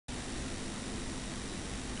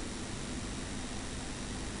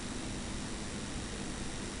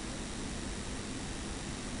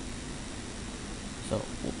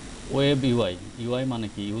Web UI, UI মানে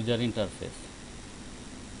কি? User interface.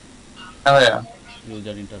 হ্যাঁ ভাইয়া।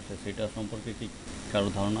 ইউজার ইন্টারফেস এটা সম্পর্কে কি কারো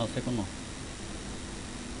ধারণা আছে কোনো?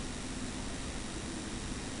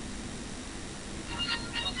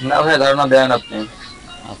 না ভাইয়া, ধারণা দেন আপনি।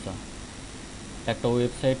 আচ্ছা, একটা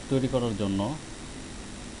ওয়েবসাইট তৈরি করার জন্য,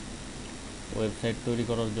 ওয়েবসাইট তৈরি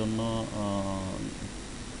করার জন্য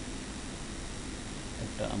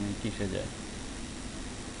একটা আমি কিসে যাই,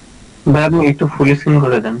 ভাই আপনি একটু ফুল স্ক্রিন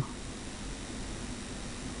করে দেন।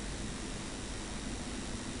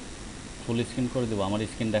 ফুল স্ক্রিন করে দেবো? আমার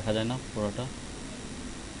স্ক্রিন দেখা যায় না পুরোটা।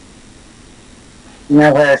 না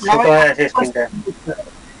ভাইয়া, না ছোট ভাই, হয়ে আছে স্ক্রিনটা।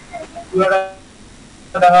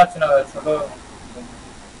 দেখা যাচ্ছে না ভাইয়া, ছোট।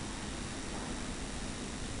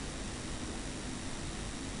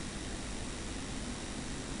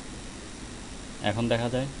 এখন দেখা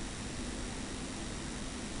যায়?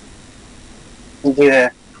 জি ভাইয়া।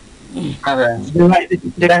 হ্যাঁ ভাইয়া। জি ভাই,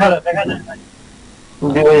 দেখা যায় ভাই।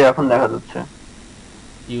 জি আচ্ছা, ভাই, এখন দেখা যাচ্ছে।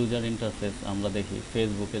 ইউজার ইন্টারফেস আমরা দেখি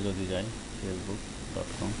ফেসবুকে যদি যাই,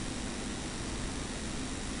 facebook.com।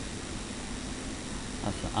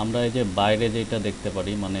 আচ্ছা, আমরা এই যে বাইরে যেটা দেখতে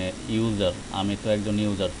পারি মানে ইউজার, আমি তো একজন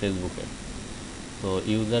ইউজার ফেসবুকের, তো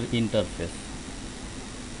ইউজার ইন্টারফেস,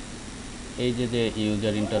 এই যে যে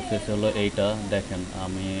ইউজার ইন্টারফেস হলো এইটা দেখেন,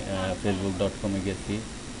 আমি facebook.com-এ গেছি,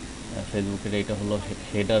 ফেসবুকের এইটা হলো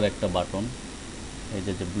হেডার একটা বাটন, এই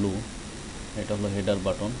যে যে ব্লু, এটা হলো হেডার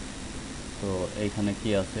বাটন। তো এইখানে কি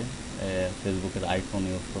আছে, ফেসবুকের আইকন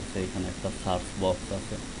ইউজ করছে, এখানে একটা সার্চ বক্স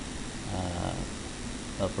আছে,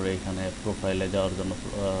 তারপরে এখানে প্রোফাইলে যাওয়ার জন্য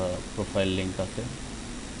প্রোফাইল লিঙ্ক আছে,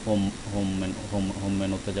 হোম হোম মেনু, হোম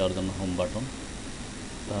মেনুতে যাওয়ার জন্য হোম বাটন,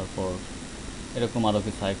 তারপর এরকম আরও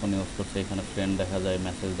কিছু আইকন ইউজ করছে, এখানে ফ্রেন্ড দেখা যায়,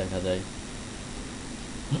 মেসেজ দেখা যায়,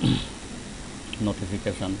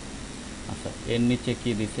 নোটিফিকেশান। আচ্ছা, এর নিচে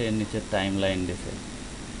কি দিছে, এর নিচে টাইম লাইন দিছে,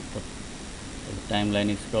 তো টাইম লাইন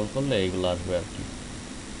স্ক্রল করলে এইগুলো আসবে আর কি।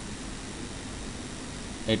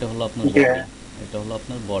 এটা হলো আপনার জি বডি, ভাইয়া। এটা হলো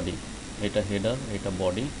আপনার বডি, এটা হেডার, এটা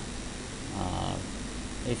বডি। আর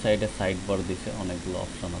এই সাইডে সাইড বার দিছে, অনেকগুলো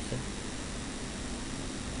অপশন আছে।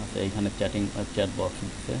 আচ্ছা, এইখানে চ্যাট বক্স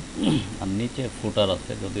দিছে। আর নিচে ফুটার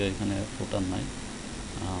আছে, যদিও এখানে ফুটার নাই।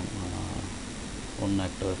 অন্য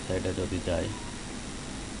একটা ওয়েবসাইটে যদি যাই,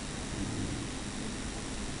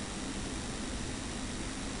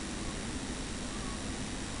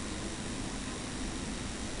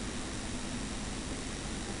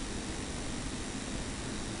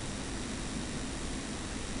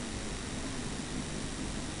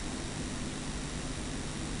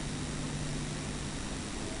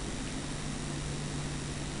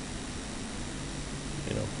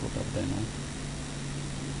 এরকম ফুটার দেয় না।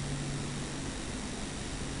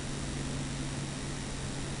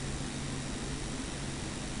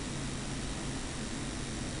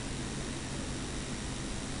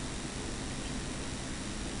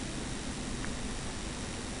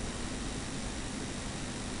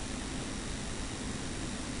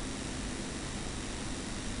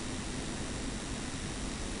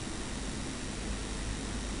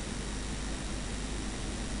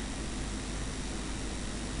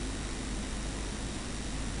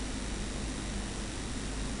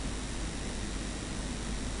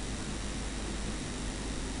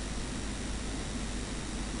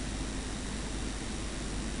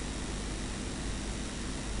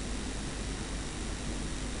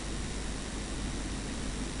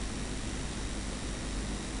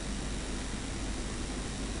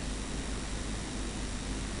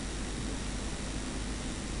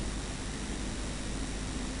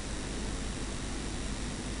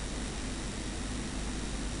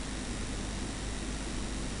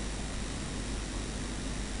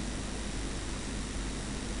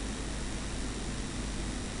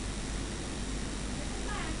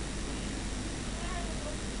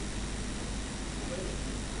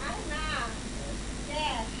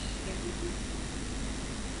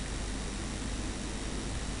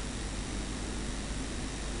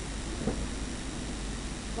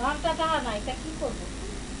 ঘন্টা টাকা নাই, তা কি করবো?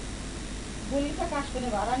 গলিতে কাজ করে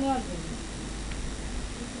ভাড়া নেওয়ার জন্য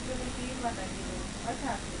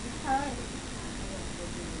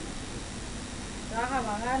রাখা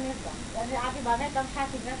ভাঙা নেবা আগে বাগাইতাম,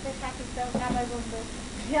 শাকির রাখতে শাকিরটাও কামাই বন্ধ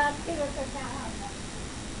আজকে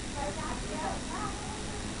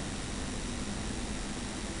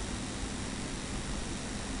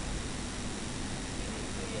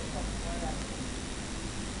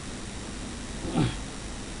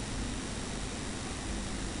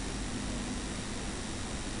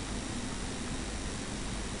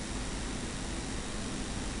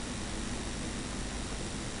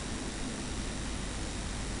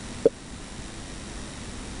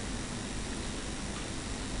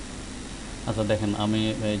আচ্ছা দেখেন, আমি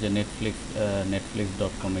এই যে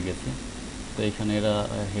netflix.com-এ গেছি। তো এখানে এরা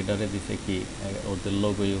হেডারে দিছে কি, ওদের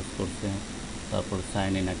লোগো ইউজ করছে, তারপর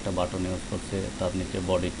সাইন ইন একটা বাটন ইউজ করছে, তার নিচে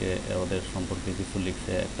বডিতে ওদের সম্পর্কে কিছু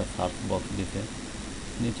লিখছে, একটা সার্চ বক্স দিছে,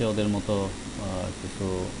 নিচে ওদের মতো কিছু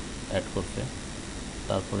অ্যাড করছে।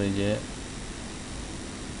 তারপরে যে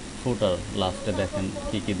ফুটার লাস্টে দেখেন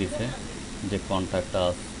কি কি দিছে, যে contact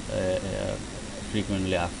us,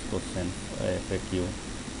 frequently ask question, FAQ,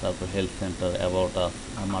 তারপর health centre, about us,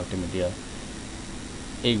 multimedia,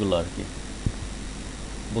 এইগুলো আর কি।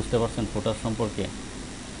 বুঝতে পারছেন ফুটার সম্পর্কে?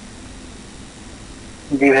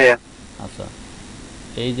 জি ভাইয়া। আচ্ছা,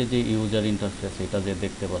 এই যে যে ইউজার ইন্টারফেস এটা যে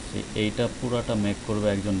দেখতে পাচ্ছি, এইটা পুরাটা মেক করবে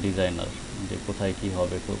একজন ডিজাইনার, যে কোথায় কি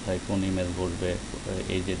হবে, কোথায় কোন ইমেজ বসবে,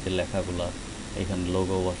 এই যে যে লেখাগুলা, এখানে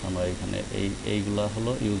লোগো বসানো, এখানে এইগুলা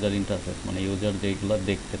হলো ইউজার ইন্টারফেস, মানে ইউজার যেগুলো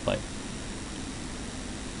দেখতে পায়।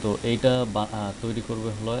 তো এইটা তৈরি করবে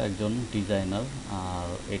হলো একজন ডিজাইনার, আর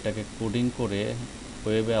এটাকে কোডিং করে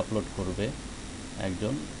ওয়েবে আপলোড করবে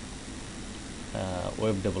একজন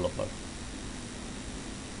ওয়েব ডেভেলপার।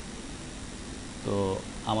 তো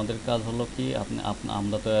আমাদের কাজ হলো কি,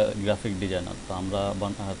 আমরা তো গ্রাফিক ডিজাইনার, তো আমরা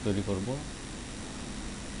তৈরি করব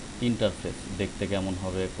ইন্টারফেস, দেখতে কেমন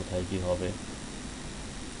হবে, কোথায় কি হবে,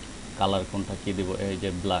 কালার কোনটা কী দেবো, এই যে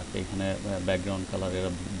ব্ল্যাক, এখানে ব্যাকগ্রাউন্ড কালার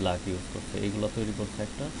এরা ব্ল্যাক ইউজ করছে, এইগুলো তৈরি করছে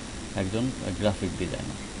একজন গ্রাফিক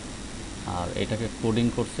ডিজাইনার, আর এটাকে কোডিং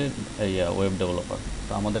করছে এই ওয়েব ডেভেলপার।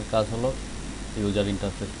 তো আমাদের কাজ হলো ইউজার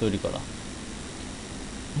ইন্টারফেস তৈরি করা।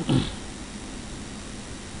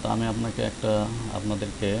 তো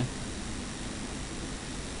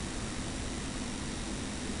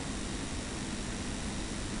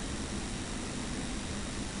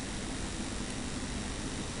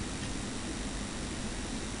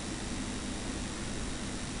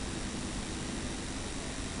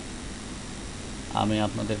আমি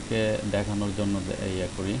আপনাদেরকে দেখানোর জন্য ইয়ে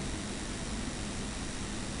করি।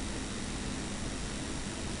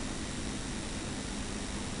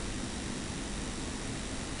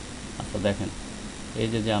 আচ্ছা দেখেন, এই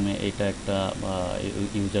যে যে আমি এইটা একটা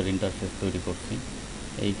ইউজার ইন্টারফেস তৈরি করছি,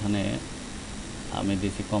 এইখানে আমি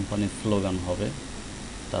দিছি কোম্পানির স্লোগান হবে,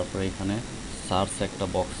 তারপরে এখানে সার্চ একটা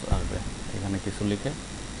বক্স আসবে, এখানে কিছু লিখে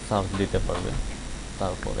সার্চ দিতে পারবে।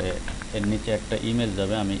 তারপরে এর নিচে একটা ইমেজ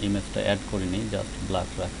যাবে, আমি ইমেজটা অ্যাড করিনি, জাস্ট ব্ল্যাক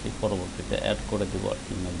রাখছি, পরবর্তীতে অ্যাড করে দেবো আর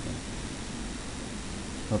কি ইমেজ দিয়ে।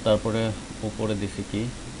 তো তারপরে উপরে দিছি কি,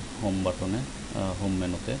 হোম বাটনে, হোম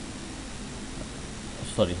মেনুতে,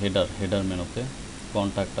 সরি হেডার মেনুতে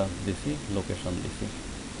কন্ট্যাক্ট আস দিছি, লোকেশন দিছি,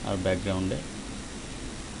 আর ব্যাকগ্রাউন্ডে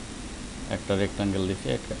একটা রেক্টাঙ্গেল দিছি,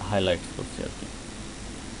 একটা হাইলাইটস করছি আর কি।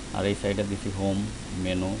 আর এই সাইডে দিছি home,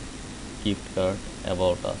 menu, gift card,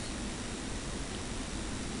 about us.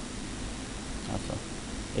 আচ্ছা,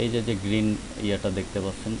 এই যে যে গ্রিন ইয়েটা দেখতে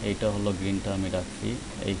পাচ্ছেন, এইটা হলো গ্রিনটা আমি রাখছি,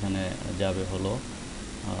 এইখানে যাবে হলো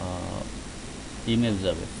ইমেজ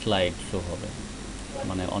যাবে, স্লাইড শো হবে।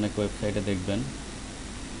 মানে অনেক ওয়েবসাইটে দেখবেন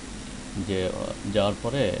যে যাওয়ার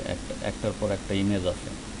পরে একটার পর একটা ইমেজ আছে,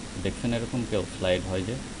 দেখছেন এরকম কেউ স্লাইড হয়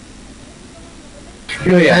যে?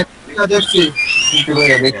 দেখছি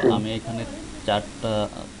তো আমি এখানে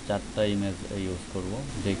চারটা ইমেজ ইউজ করব,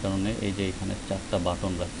 যেই কারণে এই যে এখানে চারটা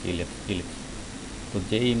বাটন রাখছি, ইলিপস। তো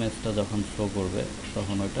যেই ইমেজটা যখন শো করবে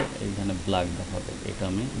তখন ওইটা এইখানে ব্ল্যাক দেখাবে, এটা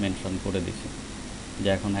আমি মেনশন করে দিছি, যে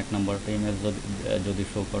এখন 1 নম্বরটা ইমেজ যদি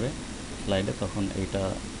শো করে স্লাইডে, তখন এইটা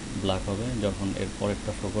ব্ল্যাক হবে, যখন এর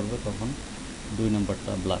পরেরটা শো করবে তখন 2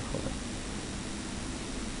 নম্বরটা ব্ল্যাক হবে,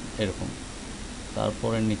 এরকম।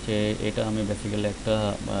 তারপরে নিচে এটা আমি বেসিক্যালি একটা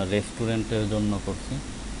রেস্টুরেন্টের জন্য করছি,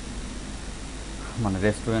 মানে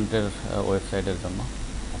রেস্টুরেন্টের ওয়েবসাইটের জন্য।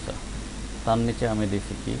 আচ্ছা, তার নিচে আমি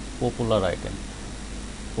দিছি কি, পপুলার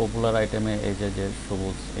আইটেমে এই যে যে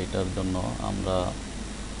সবুজ, এইটার জন্য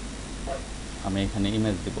আমি এখানে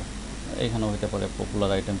ইমেজ দিব, এখানে হতে পারে পপুলার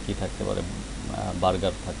আইটেম কি থাকতে পারে,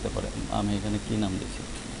 বার্গার থাকতে পারে, আমি এখানে কি নাম দিছি।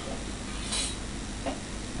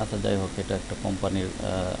 আচ্ছা যাই হোক, এটা একটা কোম্পানির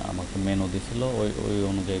আমাকে মেনু দিছিল, ওই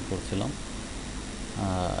অনুযায়ী করছিলাম।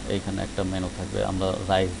 এইখানে একটা মেনু থাকবে, আমরা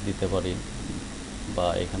রাইস দিতে পারি বা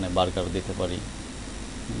এখানে বার্গার দিতে পারি,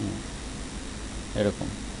 এরকম।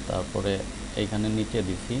 তারপরে এইখানে নিচে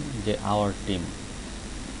দিছি যে আওয়ার টিম,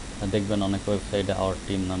 দেখবেন অনেক ওয়েবসাইটে আওয়ার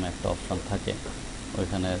টিম নামে একটা অপশান থাকে,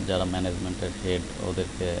 ওইখানে যারা ম্যানেজমেন্টের হেড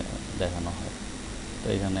ওদেরকে দেখানো হয়। তো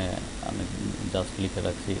এখানে আমি জাস্ট লিখে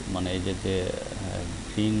রাখছি, মানে এই যে যে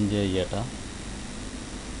গ্রিন যে ইয়েটা,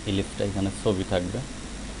 ইলিপসটা, এখানে ছবি থাকবে,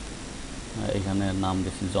 এখানে নাম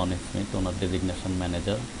দিচ্ছি জন স্মিথ, ওনার ডেজিগনেশন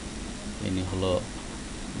ম্যানেজার, ইনি হলো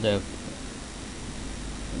যাই হোক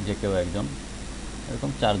যে কেউ একজন,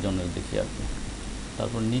 এরকম 4 জনের দিছি আর কি।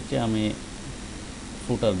 তারপর নিচে আমি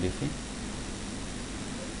ফুটার দিছি,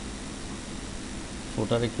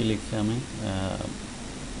 ফুটারে কি লিখছি আমি,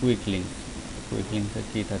 কুইক লিঙ্কসে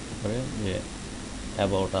কী থাকতে পারে যে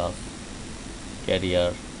about us,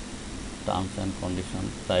 career, terms and condition,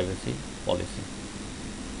 privacy policy,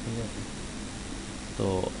 ঠিক আছে। তো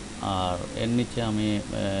আর এর নিচে আমি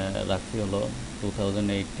রাখছি হলো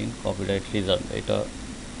 2018 কপিরাইট রিজাল্ট। এটা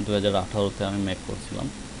 2018-তে আমি মেক করছিলাম,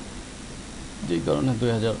 যেই কারণে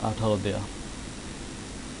 2018 দেয়া।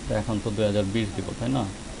 তো এখন তো 2020 দিব, তাই না?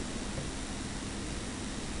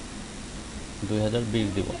 2020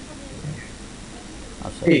 দিব।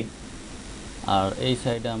 আচ্ছা, আর এই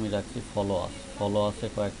সাইডে আমি রাখছি ফলোয়ার্সে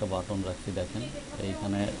কয়েকটা বাটন রাখছি। দেখেন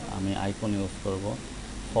এইখানে আমি আইকন ইউজ করব।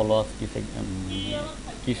 ফলোয়ার্স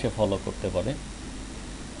কিসে ফলো করতে পারে,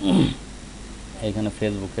 এখানে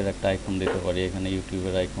ফেসবুকের একটা আইকন দিতে পারি, এখানে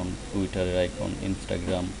ইউটিউবের আইকন, টুইটারের আইকন,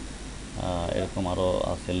 ইনস্টাগ্রাম, এরকম আরও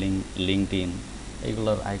আছে, লিঙ্কডইন,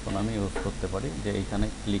 এইগুলোর আইকন আমি ইউজ করতে পারি। যে এইখানে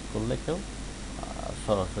ক্লিক করলে কেউ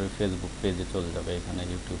সরাসরি ফেসবুক পেজে চলে যাবে, এখানে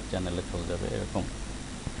ইউটিউব চ্যানেলে চলে যাবে, এরকম।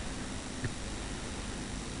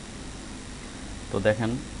 তো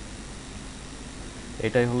দেখেন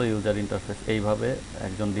এটাই হলো ইউজার ইন্টারফেস। এইভাবে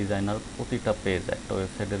একজন ডিজাইনার প্রতিটা পেজ, একটা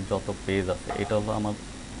ওয়েবসাইটের যত পেজ আছে, এটা হলো আমার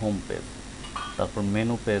হোম পেজ। তারপর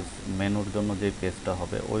মেনুর জন্য যে পেজটা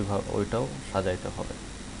হবে ওইটাও সাজাইতে হবে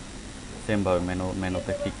সেমভাবে।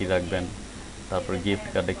 মেনুতে কী কী রাখবেন, তারপর গিফট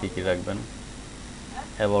কার্ডে কী কী রাখবেন,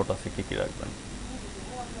 অ্যাবাউট আছে কী কী রাখবেন।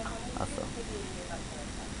 আচ্ছা,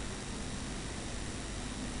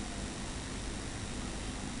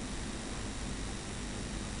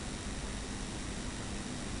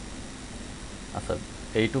 আচ্ছা,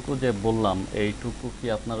 এইটুকু যে বললাম, এইটুকু কি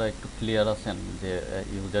আপনারা একটু ক্লিয়ার আছেন যে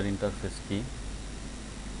ইউজার ইন্টারফেস কি?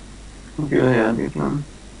 জি ভাইয়া দেখলাম।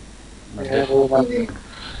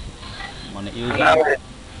 মানে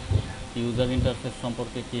ইউজার ইন্টারফেস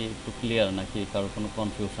সম্পর্কে কি একটু ক্লিয়ার, নাকি কারো কোনো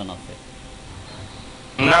কনফিউশন আছে?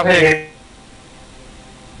 না ভাই,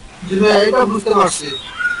 জি ভাই এটা বুঝতে পারছি।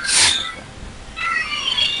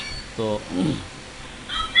 তো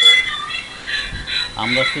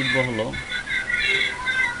আমরা শিখব হলো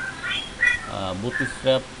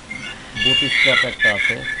বুটস্ট্র্যাপ একটা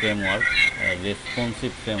আছে ফ্রেমওয়ার্ক,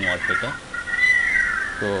 রেসপন্সিভ ফ্রেমওয়ার্ক এটা।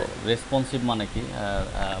 তো রেসপন্সিভ মানে কি,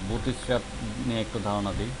 বুটস্ট্র্যাপ নিয়ে একটু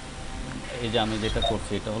ধারণা দিই। এই যে আমি যেটা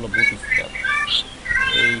করছি এটা হলো বুটস্ট্র্যাপ।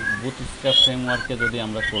 এই বুটস্ট্র্যাপ ফ্রেমওয়ার্কে যদি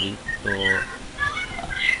আমরা করি, তো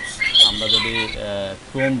আমরা যদি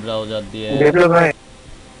ক্রোম ব্রাউজার দিয়ে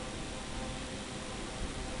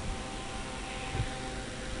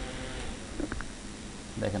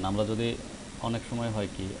দেখেন, আমরা যদি অনেক সময় হয়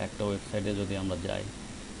কি, একটা ওয়েবসাইটে যদি আমরা যাই,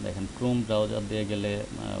 দেখেন ক্রোম ব্রাউজার দিয়ে গেলে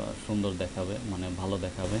সুন্দর দেখাবে, মানে ভালো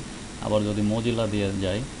দেখাবে। আবার যদি মজিলা দিয়ে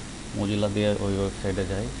যাই, মজিলা দিয়ে ওই ওয়েবসাইটে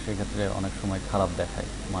যাই, সেক্ষেত্রে অনেক সময় খারাপ দেখায়,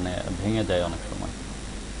 মানে ভেঙে যায় অনেক সময়,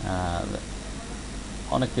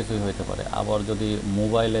 অনেক কিছুই হইতে পারে। আবার যদি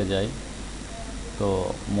মোবাইলে যাই, তো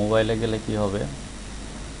মোবাইলে গেলে কি হবে,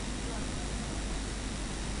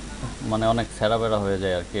 মানে অনেক বেড়া হয়ে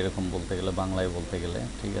যায় আর কি, এরকম বলতে গেলে, বাংলায় বলতে গেলে,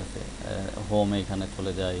 ঠিক আছে। হোম এইখানে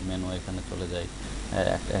চলে যায়, মেনু এখানে চলে যায়,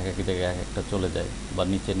 এক এক জায়গায় এক একটা চলে যায়, বা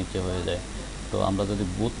নিচে নিচে হয়ে যায়। তো আমরা যদি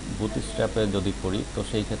বুটস্ট্র্যাপে যদি করি, তো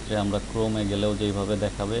সেই ক্ষেত্রে আমরা ক্রোমে গেলেও যেইভাবে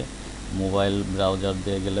দেখাবে, মোবাইল ব্রাউজার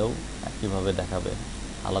দিয়ে গেলেও একইভাবে দেখাবে,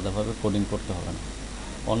 আলাদাভাবে কোডিং করতে হবে না।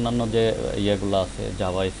 অন্যান্য যে ইয়েগুলো আছে,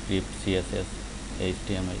 জাভা স্ক্রিপ্ট, সিএসএস,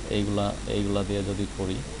 এইচটিএমএল, এইগুলা দিয়ে যদি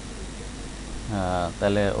করি,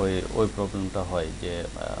 তাহলে ওই প্রবলেমটা হয় যে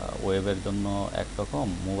ওয়েবের জন্য একরকম,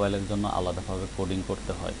 মোবাইলের জন্য আলাদাভাবে কোডিং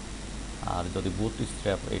করতে হয়। আর যদি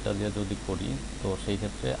বুটস্ট্র্যাপ এটা দিয়ে যদি করি, তো সেই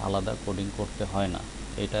ক্ষেত্রে আলাদা কোডিং করতে হয় না।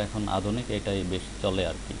 এটা এখন আধুনিক, এটাই বেশি চলে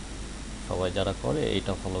আর কি, সবাই যারা করে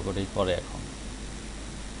এইটা ফলো করেই করে এখন।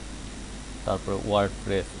 তারপরে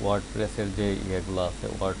ওয়ার্ডপ্রেসের যে ইয়েগুলো আছে,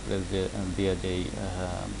 ওয়ার্ডপ্রেস দিয়ে যেই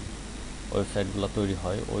ওয়েবসাইটগুলো তৈরি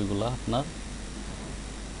হয়, ওইগুলো আপনার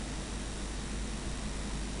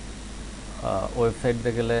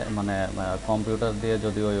ওয়েবসাইটে গেলে, মানে কম্পিউটার দিয়ে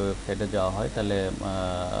যদি ওই ওয়েবসাইটে যাওয়া হয়, তাহলে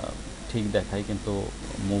ঠিক দেখায়, কিন্তু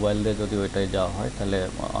মোবাইল দিয়ে যদি ওইটাই যাওয়া হয়, তাহলে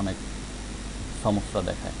অনেক সমস্যা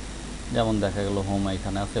দেখায়। যেমন দেখা গেল হোম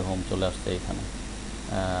এখানে আছে, হোম চলে আসছে এইখানে,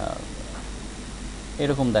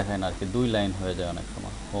 এরকম দেখায় না আর কি, 2 লাইন হয়ে যায় অনেক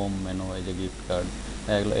সময়। হোম, মেনু, এই যে গিফট কার্ড,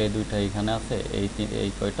 এগুলো এই দুইটা এইখানে আছে, এই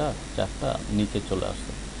কয়টা 4টা নিচে চলে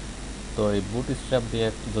আসছে। তো এই বুটস্ট্র্যাপ দিয়ে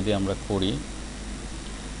যদি আমরা করি,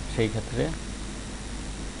 সেই ক্ষেত্রে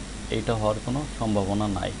এইটা হওয়ার কোনো সম্ভাবনা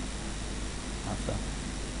নাই। আচ্ছা,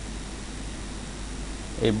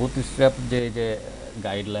 এই বুটস্ট্র্যাপ যে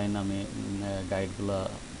গাইডলাইন, আমি গাইডগুলো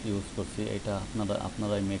ইউজ করছি, এটা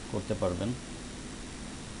আপনারাই মেক করতে পারবেন।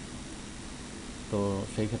 তো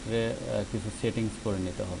সেই ক্ষেত্রে কিছু সেটিংস করে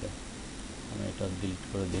নিতে হবে। আমি এটা ডিলিট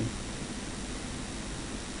করে দিই।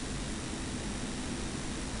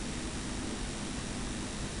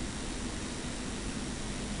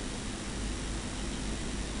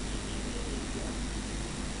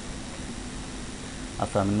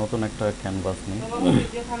 আচ্ছা, আমি নতুন একটা ক্যানভাস নিই।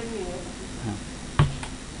 হ্যাঁ,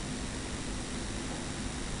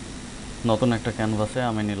 নতুন একটা ক্যানভাসে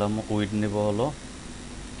আমি নিলাম, উইড নেব হলো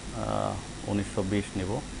 1920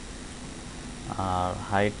 নেব, আর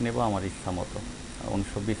হাইট নেব আমার ইচ্ছা মতো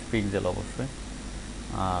 1920 পিক্সেল অবশ্যই।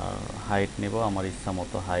 আর হাইট নেব আমার ইচ্ছা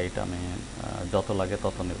মতো, হাইট আমি যত লাগে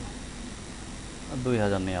তত নেব,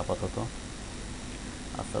 2000 নিই আপাতত।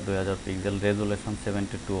 আচ্ছা, 2000 পিক্সেল, রেজুলেশন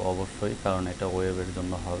 72 অবশ্যই, কারণ এটা ওয়েবের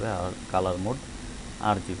জন্য হবে, আর কালার মোড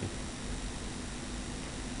RGB।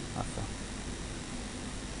 আচ্ছা,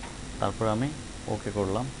 তারপর আমি ওকে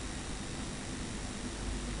করলাম।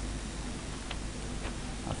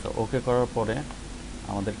 আচ্ছা, ওকে করার পরে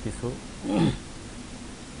আমাদের কিছু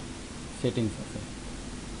সেটিংস আছে।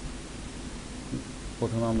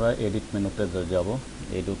 প্রথমে আমরা এডিট মেনুতে যাব।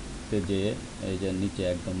 এডিটে যেয়ে এই যে নিচে,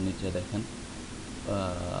 একদম নিচে দেখেন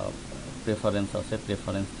প্রেফারেন্স আছে,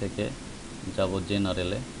 প্রেফারেন্স থেকে যাব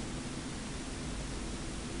জেনারেলে।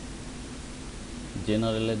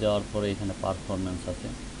 জেনারেলে যাওয়ার পরে এখানে পারফরম্যান্স আছে।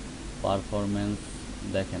 পারফরম্যান্স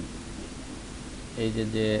দেখেন, এই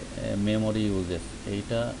যে মেমোরি ইউজেস,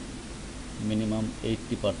 এইটা মিনিমাম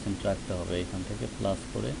 80% রাখতে হবে। এখান থেকে প্লাস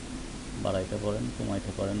করে বাড়াইতে পারেন,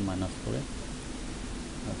 কমাইতে পারেন, মাইনাস করে।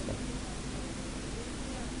 আচ্ছা,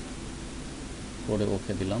 করে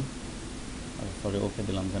ওকে দিলাম। সরি, ওকে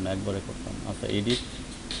দিলাম কেন, একবারে করতাম। আচ্ছা, এডিট,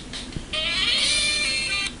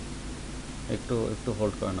 একটু একটু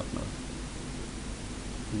হোল্ড করেন আপনারা।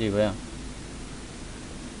 জি ভাইয়া,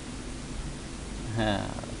 হ্যাঁ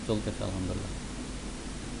চলতেছে আলহামদুলিল্লাহ।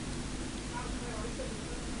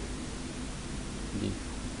 জি,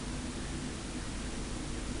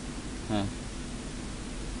 হ্যাঁ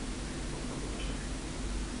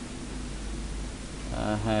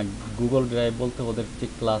হ্যাঁ, গুগল ড্রাইভ বলতে ওদের যে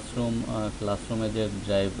ক্লাসরুমে যে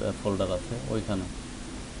ড্রাইভ ফোল্ডার আছে ওইখানে।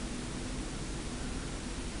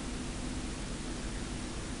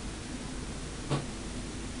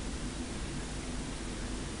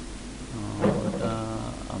 ওটা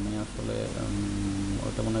আমি আসলে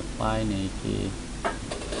ওটা মনে হয় পাইনি কি।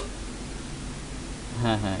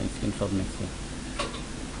 হ্যাঁ হ্যাঁ, স্ক্রিনশট নিচ্ছি।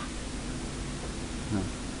 হ্যাঁ,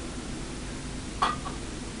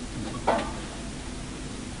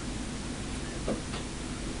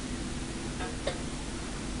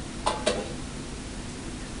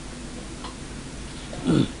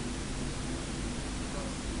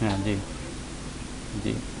 হ্যাঁ, জি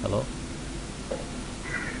জি, হ্যালো।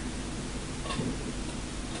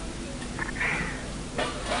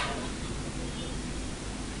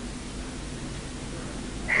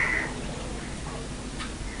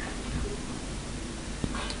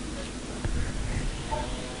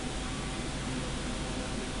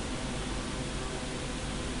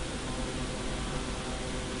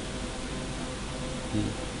 জি,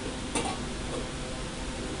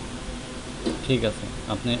 ঠিক আছে।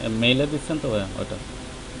 আপনি মেইলে দিচ্ছেন তো ভাইয়া ওটা?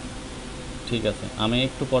 ঠিক আছে, আমি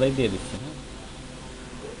একটু পরেই দিয়ে দিচ্ছি। হ্যাঁ,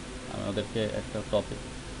 আমি ওদেরকে একটা টপিক,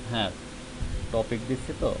 হ্যাঁ টপিক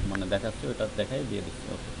দিচ্ছি তো, মানে দেখাচ্ছি, ওটা দেখাই দিয়ে দিচ্ছি।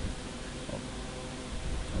 ওকে, ওকে,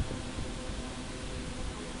 ওকে।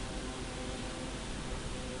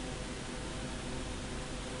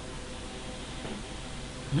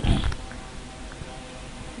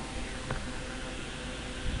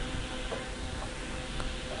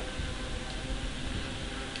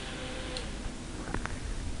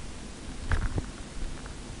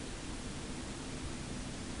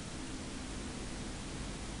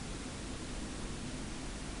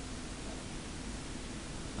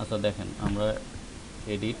 আচ্ছা দেখেন, আমরা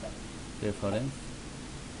এডিট, প্রেফারেন্স,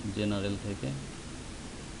 জেনারেল থেকে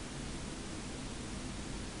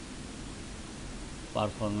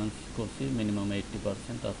পারফরমেন্স করছি মিনিমাম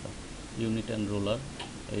 80%। আচ্ছা, ইউনিট অ্যান্ড রুলার,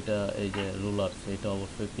 এইটা এই যে রুলার, সেইটা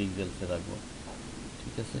অবশ্যই পিক্সেলসে রাখবো।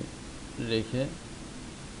 ঠিক আছে, রেখে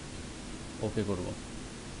ওকে করব।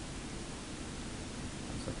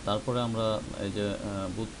 আচ্ছা, তারপরে আমরা এই যে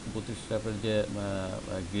বুটস্ট্র্যাপের যে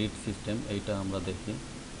গ্রিড সিস্টেম, এইটা আমরা দেখি।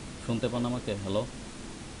 শুনতে পান আমাকে? হ্যালো।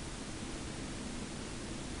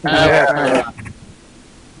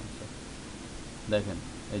 আচ্ছা, দেখেন,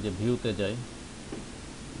 এই যে ভিউতে যাই,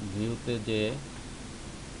 ভিউতে যে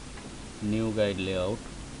নিউ গাইড লেআউট,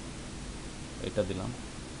 এটা দিলাম।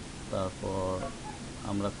 তারপর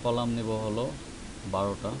আমরা কলাম নেব হলো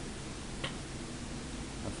 12টা।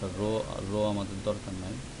 আচ্ছা, রো রো আমাদের দরকার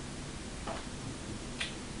নাই,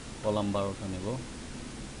 কলাম 12টা নেব।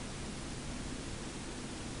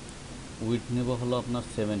 উইডথ নেব হলো আপনার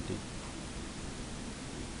 70,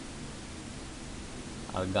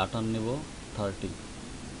 আর গাটার নেব 30।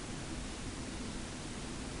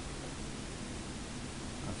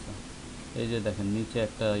 আচ্ছা, এই যে দেখেন নিচে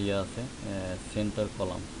একটা ইয়ে আছে, সেন্টার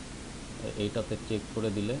কলাম, এইটাতে চেক করে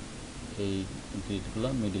দিলে এই গ্রিডগুলো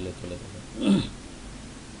মিডিলে চলে যাবে।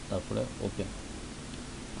 তারপরে ওকে।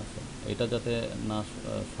 আচ্ছা, এটা যাতে না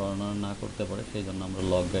সরানো না করতে পারে সেই জন্য আমরা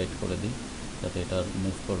লক গাইড করে দিই, যাতে এটা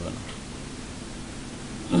মুভ করবে না।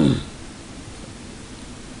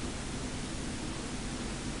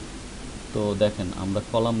 তো দেখেন আমরা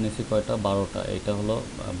কলাম নিয়েছি কয়টা, 12টা। এটা হলো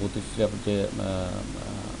বুটিস্ট্র্যাপ যে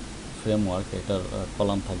ফ্রেমওয়ার্ক, এটার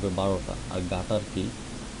কলাম থাকবে 12টা। আর গাটার কি,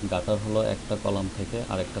 গাটার হলো একটা কলাম থেকে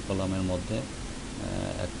আরেকটা কলামের মধ্যে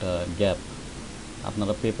একটা গ্যাপ।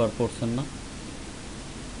 আপনারা পেপার পড়ছেন না?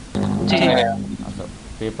 আচ্ছা,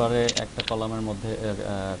 পেপারে একটা কলামের মধ্যে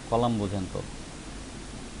কলাম বোঝেন তো?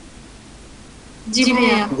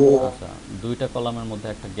 আচ্ছা, দুইটা কলামের মধ্যে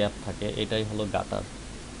একটা গ্যাপ থাকে, এটাই হলো গাটার।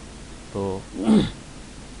 তো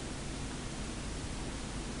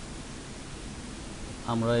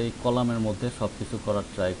আমরা এই কলামের মধ্যে সব কিছু করার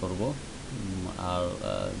ট্রাই করব। আর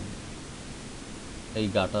এই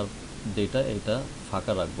গাটার যেটা, এটা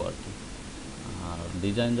ফাঁকা রাখবো আর কি। আর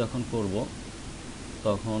ডিজাইন যখন করব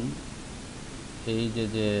তখন এই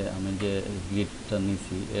যে আমি যে গ্রিডটা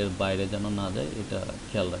নিছি এর বাইরে যেন না যায়, এটা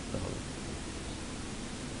খেয়াল রাখতে হবে।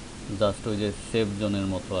 জাস্ট ওই যে সেফ জোনের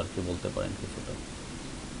মতো আর কি বলতে পারেন কিছুটা।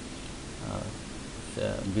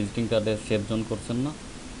 ভিজিটিং কার্ডে সেফ জোন করছেন না?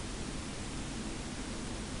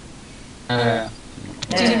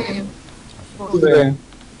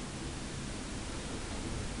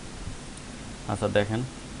 আচ্ছা দেখেন,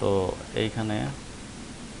 তো এইখানে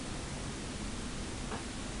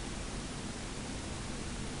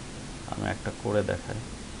আমি একটা করে দেখাই।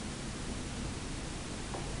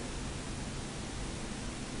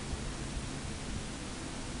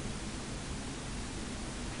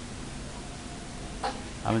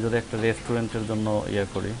 আমি যদি একটা রেস্টুরেন্টের জন্য ইয়ে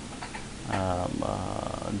করি,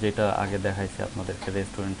 যেটা আগে দেখাইছি আপনাদেরকে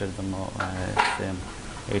রেস্টুরেন্টের জন্য, সেম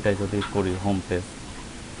এইটাই যদি করি হোম পেজ,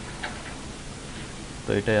 তো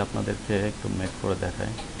এটাই আপনাদেরকে একটু মেক করে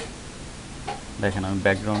দেখাই। দেখেন আমি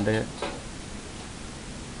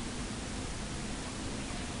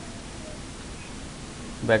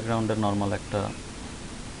ব্যাকগ্রাউন্ডে নর্মাল একটা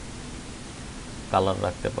কালার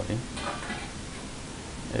রাখতে পারি।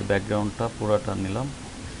 এই ব্যাকগ্রাউন্ডটা পুরাটা নিলাম।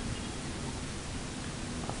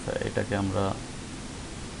 আচ্ছা, এটাকে আমরা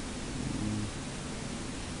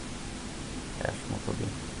অ্যাশ মতো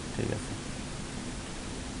দিই, ঠিক আছে।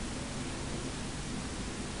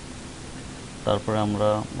 তারপরে আমরা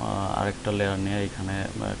আরেকটা লেয়ার নিয়ে এখানে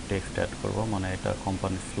টেক্সট অ্যাড করব, মানে এটা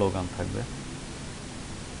কোম্পানির স্লোগান থাকবে।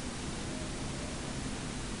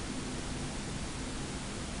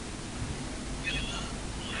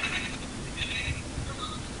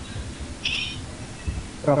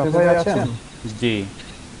 জি,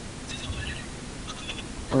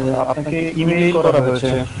 আপনাকে ইমেইল করা হয়েছে,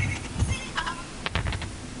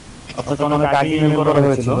 আপনাকে অনেক আগে ইমেইল করা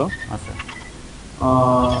হয়েছিল। আচ্ছা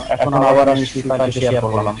এখন আবার আমি সেই ফাইলটা শেয়ার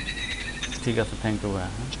করলাম। ঠিক আছে, থ্যাংক ইউ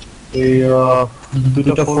ভাইয়া। হ্যাঁ, এই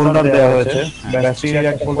দুটো ফোল্ডার দেওয়া হয়েছে, ব্যাচ 3 এর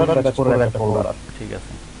একটা ফোল্ডার, ব্যাচ 4 এর একটা ফোল্ডার। ঠিক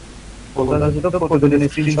আছে, ফোল্ডারের ভিতরে প্রতিদিন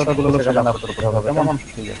স্ক্রিনশটগুলো সেখানে আপলোড করতে হবে, কেমন?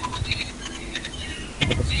 ঠিক আছে।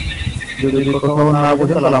 যদি কোথাও না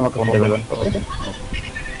বুঝেন তাহলে আমাকে ফোন দেবেন। ওকে ওকে।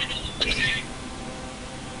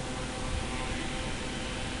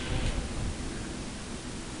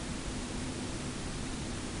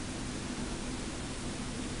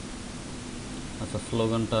 আচ্ছা,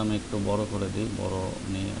 স্লোগানটা আমি একটু বড় করে দিই, বড়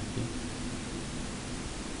নেই আর কি।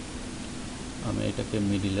 আমি এটাকে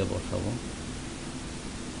মিডিলে বসাবো।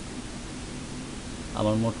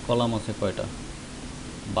 আমার মোট কলাম আছে কয়টা?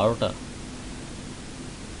 12টা।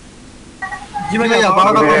 জি ভাইয়া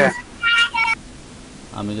 12টা করে।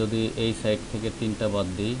 আমি যদি এই সাইড থেকে 3টা বাদ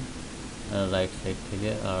দিই, রাইট সাইড থেকে,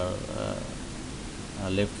 আর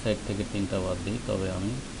লেফট সাইড থেকে 3টা বাদ দিই, তবে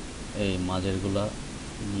আমি এই মাঝেরগুলা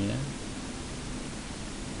নিয়ে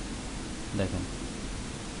দেখেন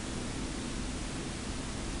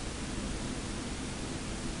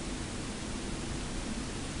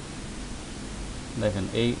দেখেন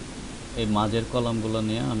এই এই মাঝের কলামগুলো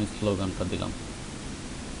নিয়ে আমি স্লোগানটা দিলাম,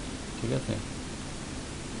 ঠিক আছে।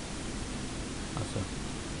 আচ্ছা,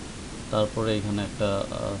 তারপরে এখানে একটা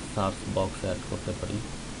সার্চ বক্স অ্যাড করতে পারি।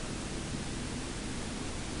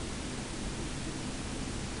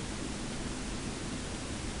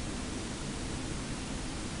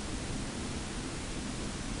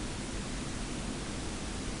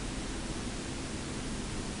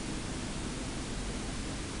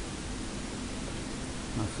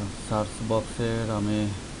 আচ্ছা, সার্চ বক্সের আমি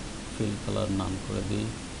ফিল কালার নাম করে দিই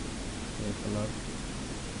এই কালার।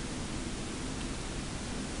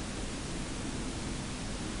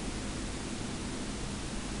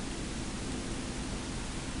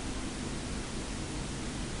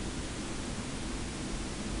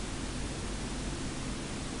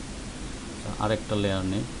 আরেকটা লেয়ার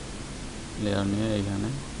নিয়ে এইখানে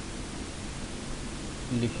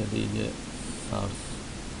লিখে দিই যে সার্চ,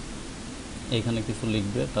 এইখানে কিছু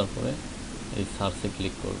লিখবে, তারপরে এই সার্চে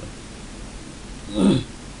ক্লিক করবে।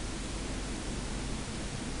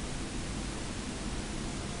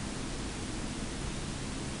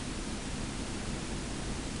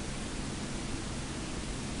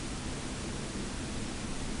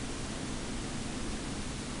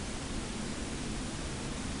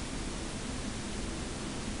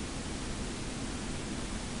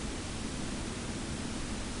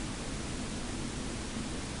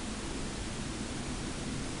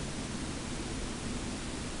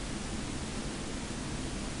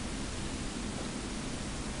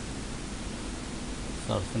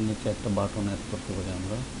 সার্চের নিচে একটা বাটন অ্যাড করতে পারি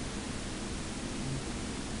আমরা।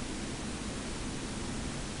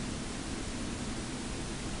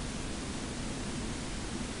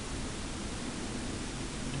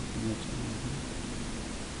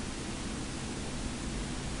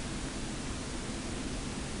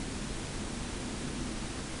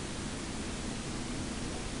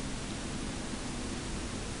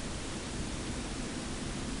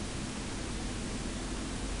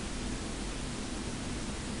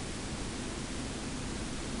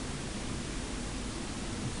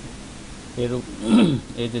 এর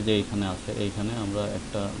এই যে এইখানে আছে, এইখানে আমরা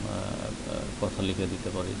একটা কথা লিখে দিতে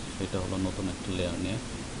পারি, সেটা হলো নতুন একটা লেয়ার নিয়ে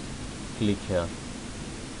click here.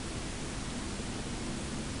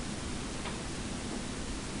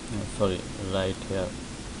 Sorry, right hair.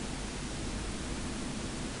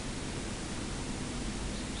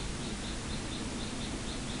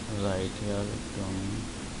 Right hair একটু আমি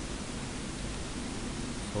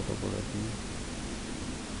ছোট করে দিই।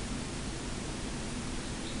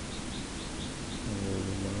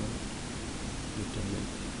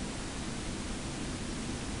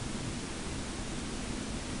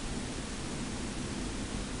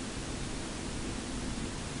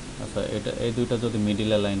 আচ্ছা, এই দুইটা যদি মিডিল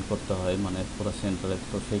অ্যালাইন করতে হয়, মানে পুরো সেন্টারে,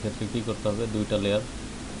 তো সেই ক্ষেত্রে কী করতে হবে, দুইটা লেয়ার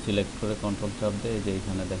সিলেক্ট করে কন্ট্রোল চাপ দিয়ে এই যে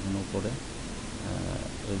এইখানে দেখেন উপরে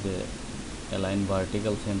এই যে অ্যালাইন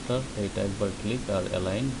ভার্টিক্যাল সেন্টার, এইটা একবার ক্লিক, আর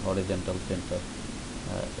অ্যালাইন হরিজন্টাল সেন্টার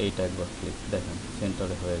এইটা একবার ক্লিক, দেখেন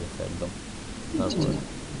সেন্টারে হয়ে গেছে একদম।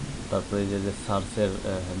 তারপরে এই যে সার্চের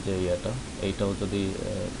যে ইয়েটা, এইটাও যদি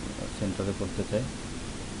সেন্টারে করতে চাই,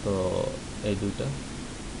 তো এই দুইটা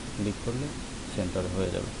ক্লিক করলে সেন্টারে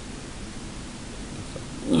হয়ে যাবে।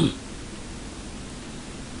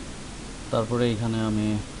 তারপরে এইখানে আমি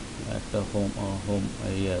একটা হোম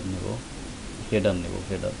ইয়ে নেব,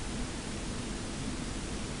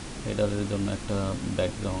 হেডারের জন্য একটা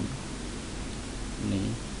ব্যাকগ্রাউন্ড নিই।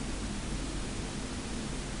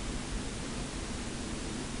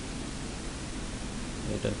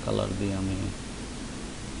 এটার কালার দিয়ে আমি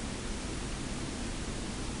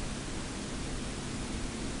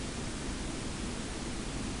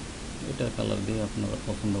আপনারা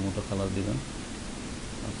পছন্দ মতো কালার দিবেন।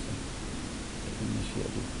 আচ্ছা, মিশিয়ে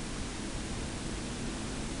দিই।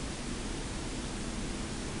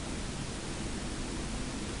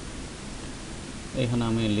 এখানে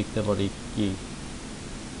আমি লিখতে পারি কি,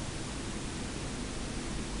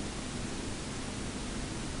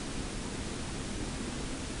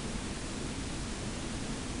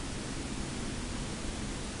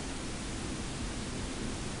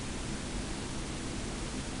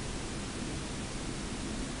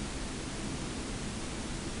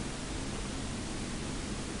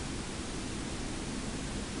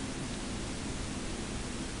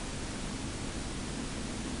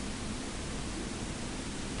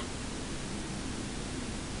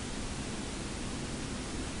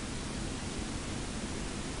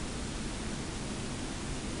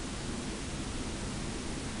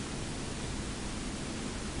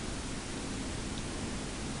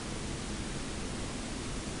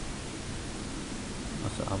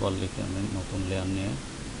 আচ্ছা আবার লিখে আমি নতুন লেয়ার নিয়ে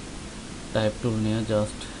টাইপ টুল নিয়ে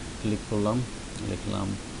জাস্ট ক্লিক করলাম, লিখলাম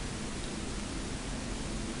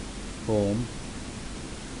হোম।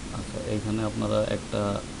 আচ্ছা, এইখানে আপনারা একটা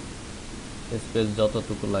স্পেস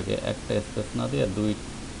যতটুকু লাগে, একটা স্পেস না দিয়ে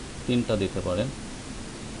তিনটা দিতে পারেন।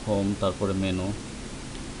 হোম, তারপরে মেনু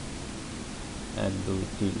 1 2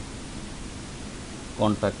 3,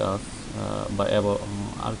 কন্ট্যাক্ট আস বা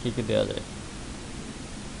আর কি দেওয়া যায়,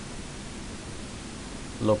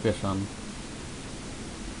 লোকেশন,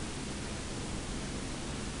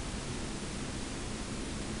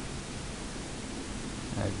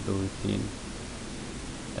 1 2 3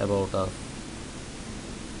 অ্যাবাউট আস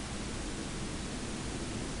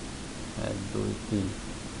 1 2 3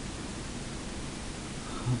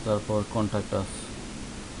 তারপর কন্ট্যাক্ট আস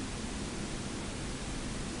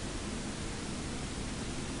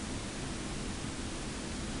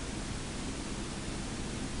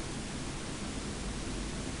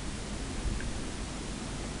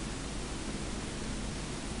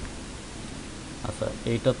আচ্ছা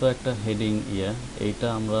এইটা তো একটা হেডিং এইটা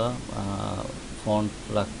আমরা ফন্ট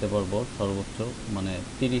রাখতে পারবো সর্বোচ্চ মানে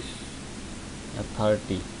 30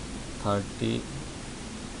 30 30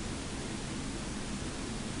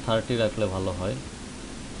 30 রাখলে ভালো হয়।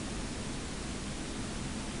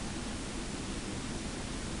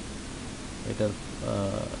 এটার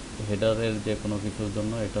হেডারের যে কোনো কিছুর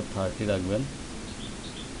জন্য এটা 30 রাখবেন।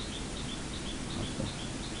 আচ্ছা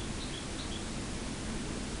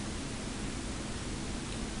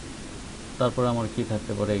তারপরে আমার কি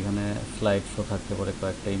থাকতে পারে, এখানে স্লাইড শো থাকতে পারে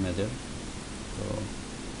কয়েকটা ইমেজের। তো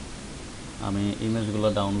আমি ইমেজগুলো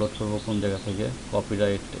ডাউনলোড করব কোন জায়গা থেকে,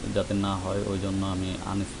 কপিরাইট যাতে না হয় ওই জন্য আমি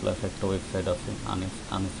আনস্প্ল্যাশ একটা ওয়েবসাইট আছে,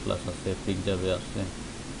 আনস্প্ল্যাশ আছে, পিকজাবে আছে,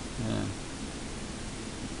 হ্যাঁ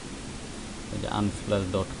এই যে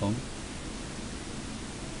unsplash.com,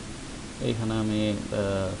 এইখানে আমি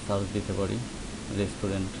সার্চ দিতে পারি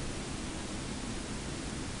রেস্টুরেন্ট।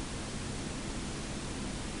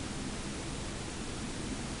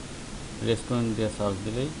 রেস্টুরেন্ট দিয়ে সার্চ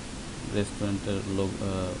দিলেই রেস্টুরেন্টের লোক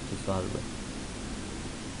কিছু আসবে।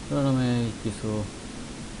 কারণ আমি কিছু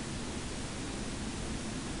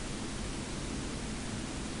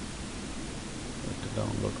একটা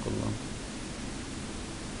ডাউনলোড করলাম।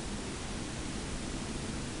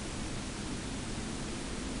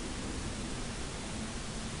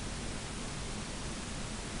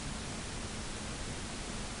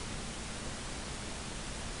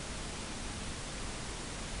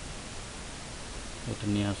 এটা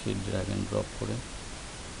নিয়ে আসি ড্র্যাগ অ্যান্ড ড্রপ করে।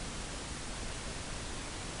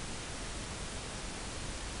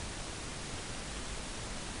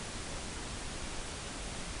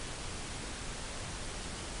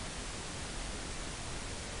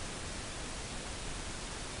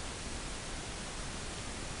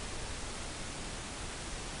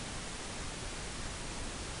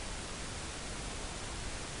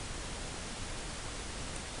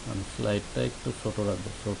 আমি স্লাইডটা একটু ছোট রাখবো,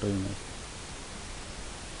 ছোট ইমেজ।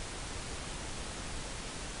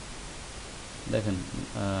 দেখেন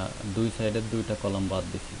দুই সাইডের দুইটা কলাম বাদ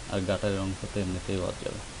দিছি, আর গাটারের অংশ তো এমনিতেই বাদ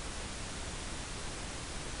যাবে।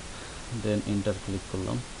 দেন ইন্টার ক্লিক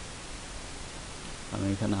করলাম। আমি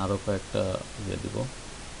এখানে আরও কয়েকটা দিব,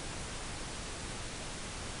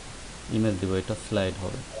 ইমেজ দিব, এটা স্লাইড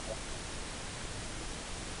হবে।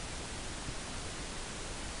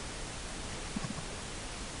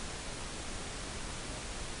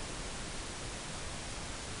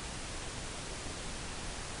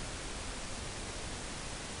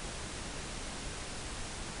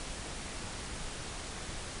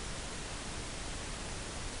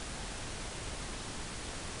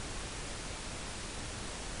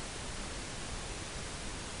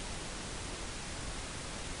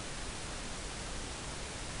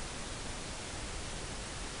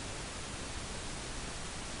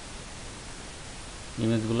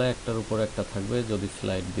 ইমেজগুলো একটার উপর একটা থাকবে যদি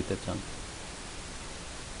স্লাইড দিতে চান।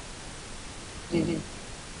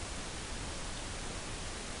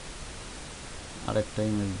 আরেকটা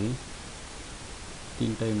ইমেজ দিই,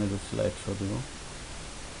 তিনটা ইমেজের স্লাইড শো দিব।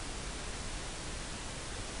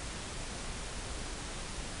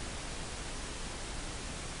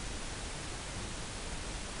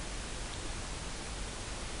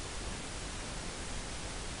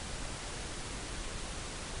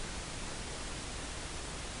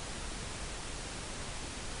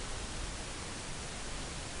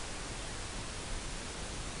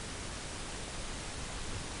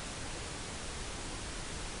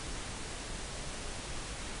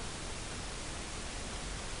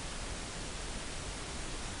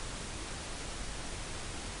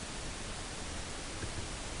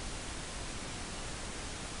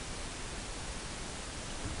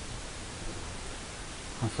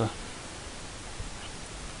 আচ্ছা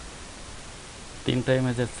তিনটা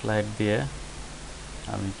ইমেজের স্লাইড দিয়ে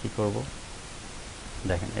আমি কি করব,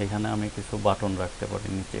 দেখেন এখানে আমি কিছু বাটন রাখতে পারি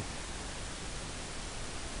নিচে।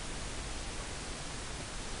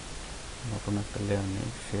 নতুন একটা লেয়ার নিই,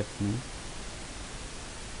 শেপ নিই,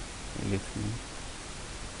 ইলিপস নিই,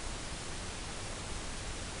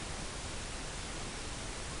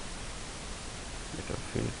 এটা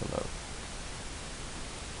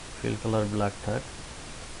ফিল কালার ব্ল্যাক থাক।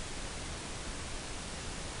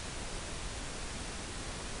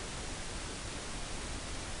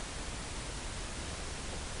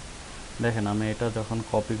 দেখেন আমি এটা যখন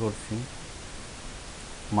কপি করছি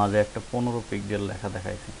মাঝে একটা 15 পিক্সেল লেখা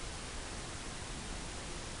দেখাইছি,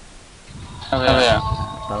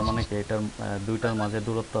 তার মানে কি এটার দুইটার মাঝে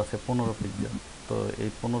দূরত্ব আছে 15 পিক্সেল। তো এই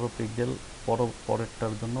 15 পিক্সেল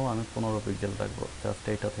পরেরটার জন্য আমি 15 পিক্সেল রাখবো। জাস্ট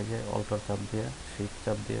এইটা থেকে অল্টার চাপ দিয়ে শিফট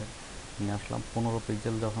চাপ দিয়ে নিয়ে আসলাম। 15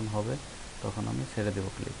 পিক্সেল যখন হবে তখন আমি ছেড়ে দেবো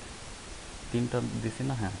ক্লিক। তিনটা দিছি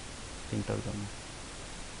না? হ্যাঁ, তিনটার জন্য।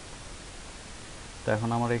 তো এখন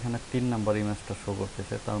আমার এখানে 3 নাম্বার ইমেজটা শো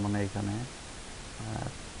করতেছে, তার মানে এখানে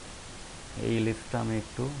এই লিস্টটা আমি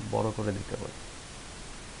একটু বড় করে দিতে পারি,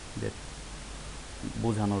 যে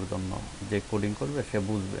বোঝানোর জন্য, যে কোডিং করবে সে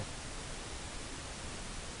বুঝবে।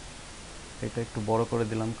 এটা একটু বড় করে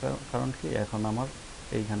দিলাম, কারণ কি এখন আমার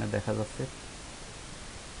এইখানে দেখা যাচ্ছে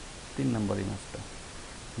 3 নাম্বার ইমেজটা।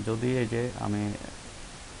 যদি এই যে আমি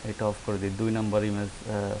এটা অফ করে দিই 2 নাম্বার ইমেজ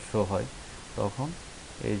শো হয়, তখন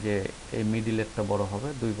এই যে এই মিডিলেরটা বড় হবে,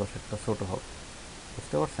 দুই পাশেরটা ছোট হবে।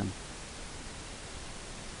 বুঝতে পারছেন?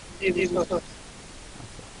 আচ্ছা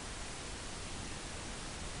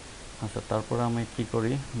আচ্ছা, তারপরে আমি কি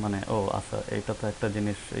করি, মানে আচ্ছা, এইটা তো একটা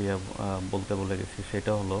জিনিস বলতে বলে গেছি,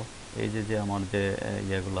 সেটা হলো এই যে আমার যে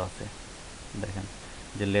ইয়েগুলো আছে, দেখেন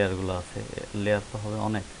যে লেয়ারগুলো আছে, লেয়ার তো হবে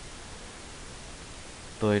অনেক।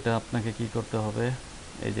 তো এটা আপনাকে কি করতে হবে,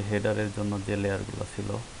 এই যে হেডারের জন্য যে লেয়ারগুলো ছিল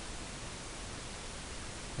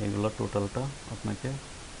এইগুলো টোটালটা আপনাকে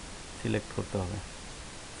সিলেক্ট করতে হবে।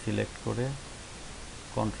 সিলেক্ট করে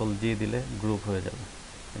কন্ট্রোল জি দিলে গ্রুপ হয়ে যাবে।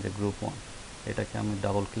 এই যে গ্রুপ 1, এটাকে আমি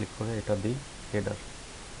ডাবল ক্লিক করে এটা দিই হেডার,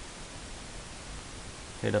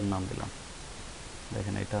 হেডার নাম দিলাম।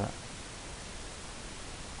 দেখেন এটা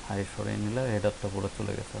হাই সরিয়ে নিলে হেডারটা পুরো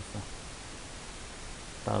চলে গেছে। আচ্ছা,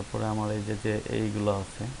 তারপরে আমার এই যে এইগুলো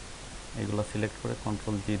আছে এইগুলো সিলেক্ট করে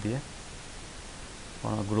কন্ট্রোল জি দিয়ে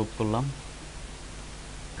গ্রুপ করলাম।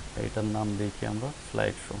 এইটার নাম দিই কি আমরা,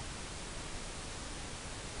 স্লাইড শো।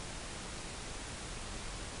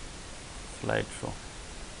 Slide show.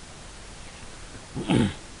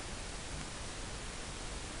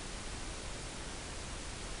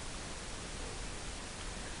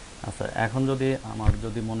 আচ্ছা, এখন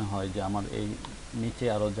যদি মনে হয় যে আমার এই নিচে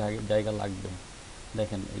আরও জায়গা লাগবে,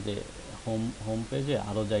 দেখেন এই যে হোম পেজে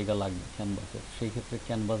আরও জায়গা লাগবে ক্যানভাসের, সেই ক্ষেত্রে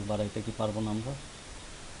ক্যানভাস বাড়াইতে কি পারবো না আমরা?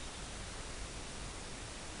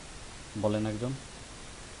 বলেন একজন।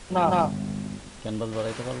 না, ক্যানভাস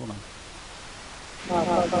বাড়াইতে পারবো না?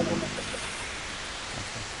 পারবো না।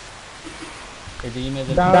 আচ্ছা, এই যে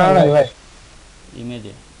ইমেজে দাঁড়াই ভাই।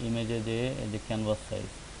 ইমেজে ইমেজে যে এই যে ক্যানভাস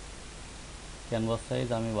সাইজ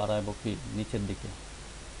আমি বাড়াবো কি নিচের দিকে,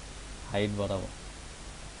 হাইট বাড়াবো।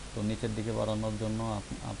 তো নিচের দিকে বাড়ানোর জন্য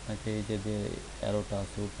আপনাকে এই যে অ্যারোটা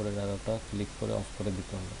আছে, উপরের অ্যারোটা ক্লিক করে অফ করে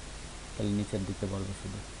দিতে হবে, তাহলে নিচের দিকে বাড়বে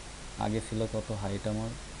শুধু। আগে ছিল কত হাইট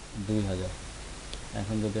আমার, 2000।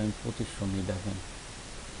 এখন যদি আমি 2500 নিই, দেখেন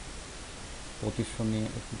 2500 নিয়ে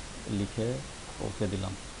লিখে ওকে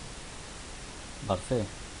দিলাম, বাড়ছে?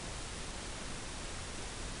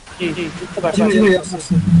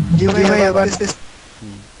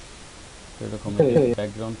 হুম। তো এরকম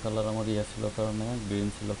ব্যাকগ্রাউন্ড কালার আমার ছিল কারণে গ্রিন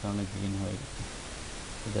ছিল কারণে গ্রিন হয়ে গেছে।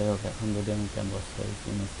 যাই হোক, এখন যদি আমি ক্যানভাস সাইজ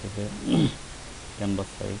ইমেজ থেকে ক্যানভাস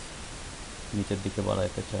সাইজ নিচের দিকে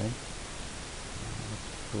বাড়াইতে চাই,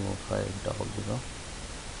 2500,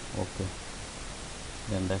 ওকে,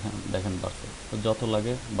 দেন দেখেন বাড়ছে। তো যত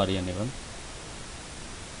লাগে বাড়িয়ে নেবেন।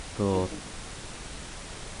 তো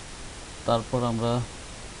তারপর আমরা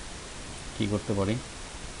কি করতে পারি,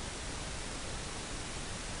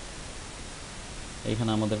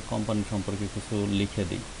 এখানে আমাদের কোম্পানি সম্পর্কে কিছু লিখে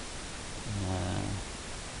দিই।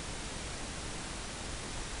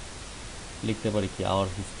 লিখতে পারি কি, আওয়ার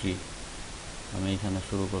হিস্ট্রি। আমি এখানে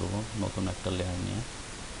শুরু করব নতুন একটা লেয়ার নিয়ে।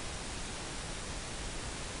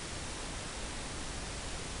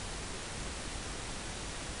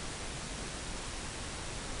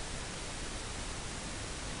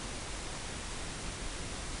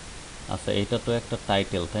 আচ্ছা, এটা তো একটা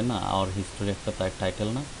টাইটেল, তাই না? আওয়ার হিস্টোরি একটা টাইটেল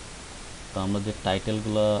না? তো আমরা যে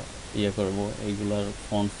টাইটেলগুলো করব, এইগুলার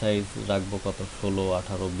ফন্ট সাইজ রাখবো কত, 16,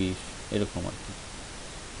 18, 20 এরকম আর কি।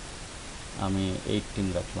 আমি 18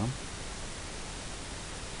 রাখলাম।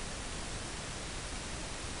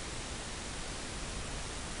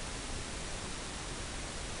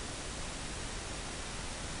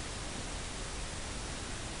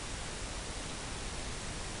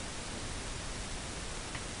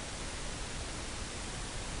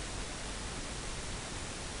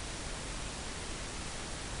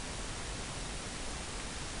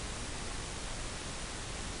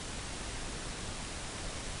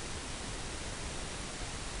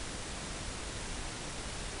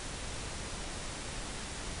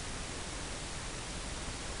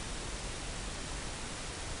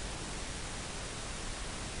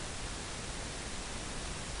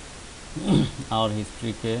 আওয়ার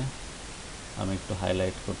হিস্ট্রিকে আমি একটু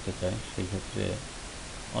হাইলাইট করতে চাই, সেই ক্ষেত্রে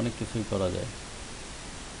অনেক কিছুই করা যায়।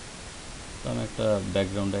 তো আমি একটা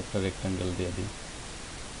ব্যাকগ্রাউন্ডে একটা রেক্ট্যাঙ্গেল দিয়ে দিই।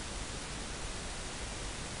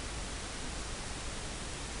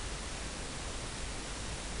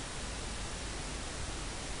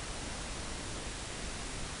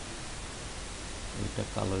 এটা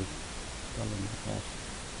কালো কালো হ্যাঁ।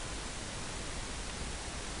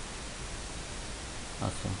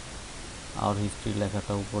 আচ্ছা, আওয়ার হিস্ট্রি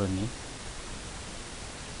লেখাটা উপরে নিই,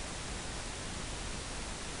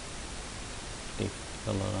 টেক্সট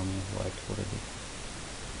কালার আমি হোয়াইট করে দিই।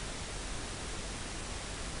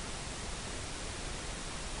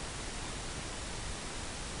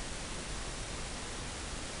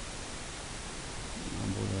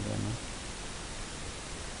 বোঝা যায় না।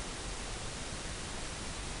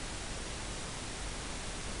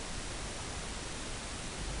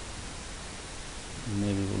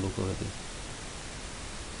 নেভি ব্লু করে দিই।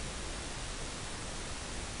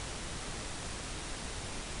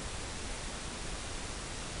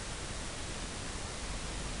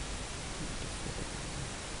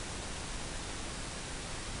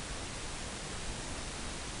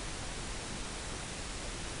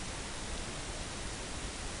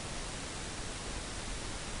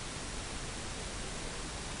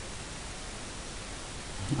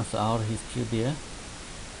 আচ্ছা, আওয়ার হিস্ট্রি দিয়ে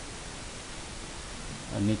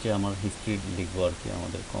নিচে আমার হিস্ট্রি লিখবো আর কি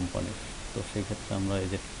আমাদের কোম্পানির। তো সেই ক্ষেত্রে আমরা এই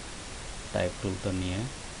যে টাইপ টুলটা নিয়ে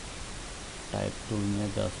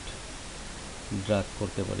জাস্ট ড্র্যাগ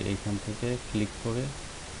করতে পারি, এইখান থেকে ক্লিক করে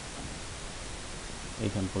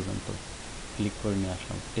এইখান পর্যন্ত ক্লিক করে নিয়ে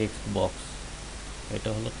আসলাম। টেক্সট বক্স, এটা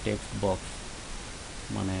হলো টেক্সট বক্স,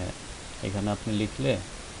 মানে এখানে আপনি লিখলে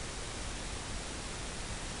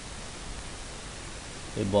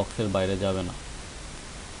এই বক্সের বাইরে যাবে না।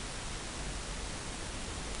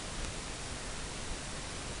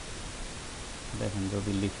 দেখেন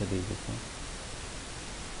যদি লিখে দিই কিছু,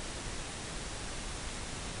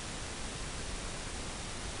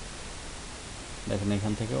 দেখেন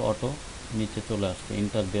এখান থেকে অটো নিচে চলে আসছে,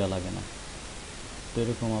 এন্টার দেওয়া লাগে না। তো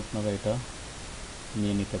এরকম আপনারা এটা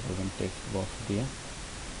নিয়ে নিতে পারবেন টেক্সট বক্স দিয়ে।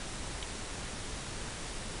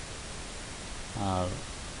 আর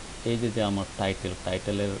এই যে আমার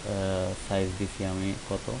টাইটেলের সাইজ দিছি আমি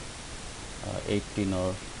কত, 18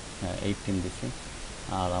 ওর, হ্যাঁ 18 দিছি।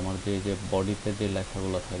 আর আমার যে বডিতে যে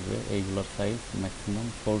লেখাগুলো থাকবে এইগুলোর সাইজ ম্যাক্সিমাম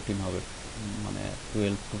 14 হবে, মানে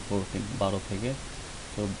 12 to 14, 12 থেকে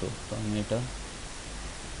 14। তো আমি এটা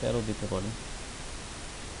 13 দিতে পারি।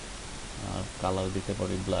 আর কালার দিতে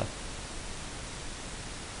পারি ব্ল্যাক।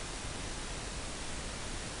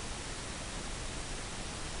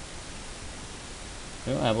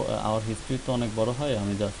 আওয়ার হিস্ট্রি তো অনেক বড় হয়,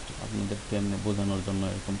 আমি জাস্ট আপনাদেরকে এমনি বোঝানোর জন্য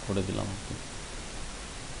এরকম করে দিলাম আর কি।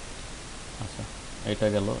 আচ্ছা, এটা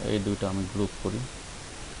গেল, এই দুইটা আমি গ্রুপ করি।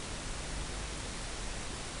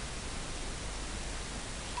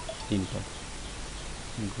 তিনটা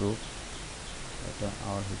গ্রুপ, এটা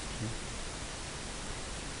আওয়ার হিস্ট্রি।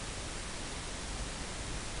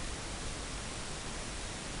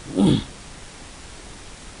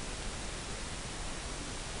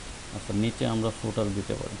 আচ্ছা, নিচে আমরা ফুটার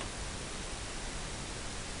দিতে পারি।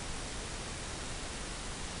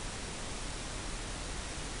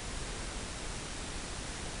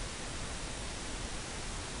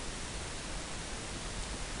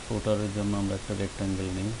 ফুটারের জন্য আমরা একটা রেক্ট্যাঙ্গেল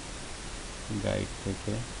নিই, গাইড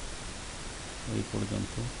থেকে এই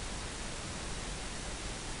পর্যন্ত।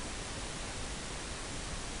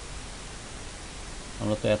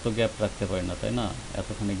 আমরা তো এত গ্যাপ রাখতে পারি না, তাই না?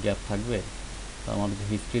 এতখানি গ্যাপ থাকবে। তো আমাদের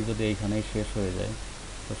হিস্ট্রি যদি এইখানেই শেষ হয়ে যায়,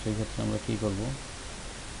 তো সেই ক্ষেত্রে আমরা কি করব,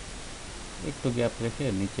 একটু গ্যাপ রেখে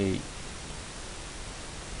নিচেই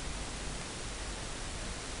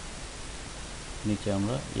নিচে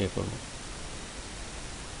আমরা ইয়ে করব,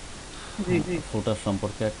 ফুটার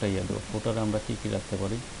সম্পর্কে একটা ইয়ে দেবো। ফুটারে আমরা কি কি রাখতে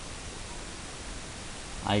পারি,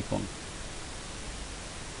 আইকন।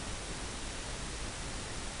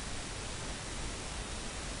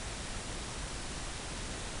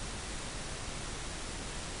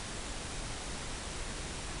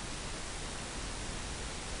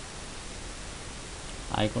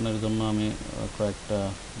 আইকনের জন্য আমি কয়েকটা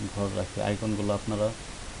ঘর রাখি। আইকনগুলো আপনারা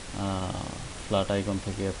ফ্ল্যাট আইকন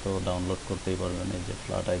থেকে তো ডাউনলোড করতেই পারবেন। এই যে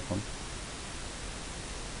ফ্ল্যাট আইকন,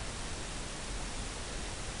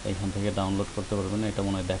 এইখান থেকে ডাউনলোড করতে পারবেন। এটা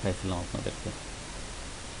মনে হয় দেখাইছিলাম আপনাদেরকে।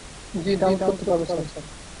 জি, ডাউনলোড করতে পারবেন স্যার।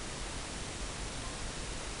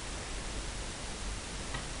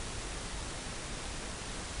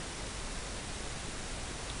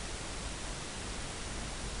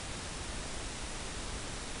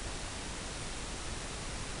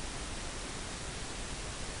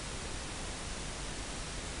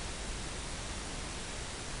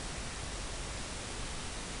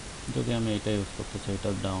 যদি আমি এটা ইউজ করতে চাই, এটা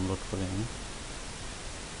ডাউনলোড করে আমি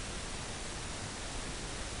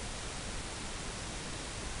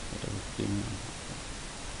এটা প্রিমিয়াম,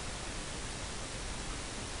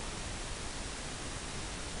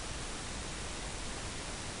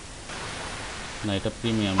 না এটা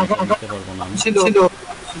প্রিমিয়াম, এটা নিতে পারবো না আমি। ছিল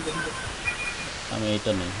আমি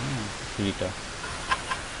এটা নেই, হ্যাঁ ফ্রিটা।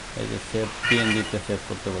 এই যে সেভ পিএনজিতে সেভ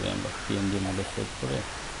করতে পারি আমরা, পিএনজি মোডে সেভ করে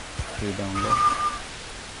ফ্রি ডাউনলোড,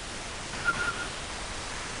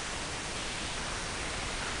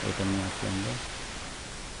 এটা নিয়ে আসি আমরা।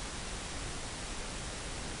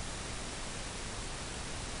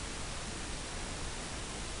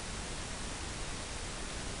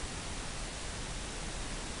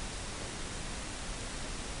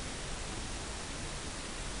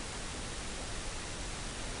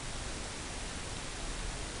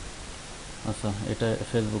 আচ্ছা, এটা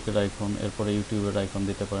ফেসবুকের আইকন, এরপরে ইউটিউবের আইকন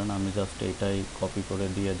দিতে পারেন। আমি জাস্ট এটাই কপি করে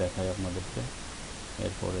দিয়ে দেখাই আপনাদেরকে।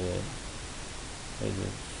 এরপরে এই যে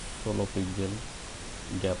 16 পিক্সেল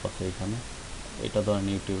গ্যাপ আছে এখানে, এটা ধরেন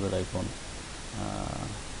ইউটিউবের আইকন।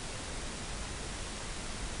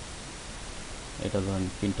 এটা ধরেন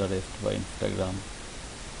পিন্টারেস্ট বা ইনস্টাগ্রাম,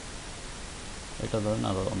 এটা ধরেন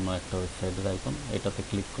আরও অন্য একটা ওয়েবসাইটের আইকন, এটাতে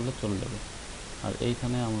ক্লিক করলে চলে যাবে। আর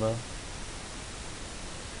এইখানে আমরা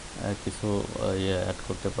কিছু ইয়ে অ্যাড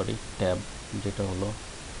করতে পারি, ট্যাব, যেটা হলো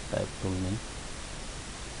ট্যাব টুল নেই,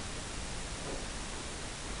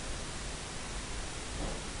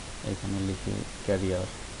 এখানে লিখি ক্যারিয়ার,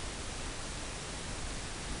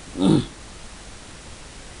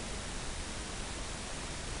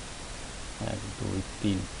 1 2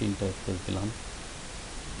 3 তিনটা স্পেস দিলাম।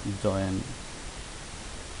 জয়েন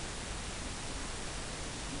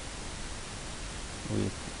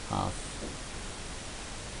উইথ আস,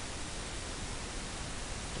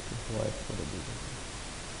 হোয়াইট করে দিব।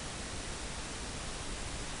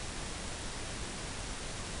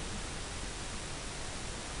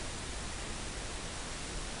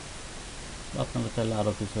 আপনারা চাইলে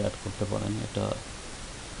আরও কিছু অ্যাড করতে পারেন, এটা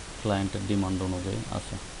ক্লায়েন্টের ডিমান্ড অনুযায়ী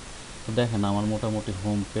আছে। তো দেখেন আমার মোটামুটি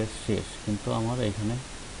হোম পেজ শেষ, কিন্তু আমার এখানে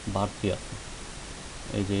বাড়তি আছে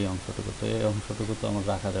এই যে এই অংশটুকু। তো এই অংশটুকু তো আমার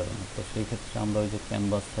রাখা যাবে না, তো সেই ক্ষেত্রে আমরা ওই যে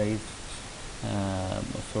ক্যানভাস সাইজ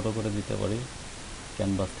ছোটো করে দিতে পারি,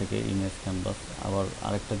 ক্যানভাস থেকে ইমেজ ক্যানভাস। আবার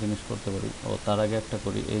আরেকটা জিনিস করতে পারি, ও তার আগে একটা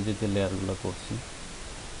করি, এই যে যে লেয়ারগুলো করছি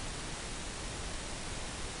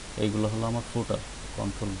এইগুলো হলো আমার ফুটার,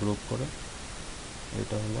 কন্ট্রোল গ্রুপ করে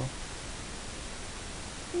এটা হলো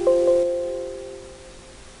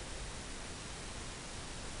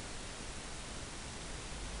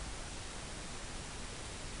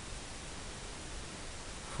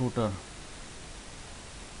ফুটার।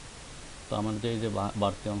 তো আমার যে এই যে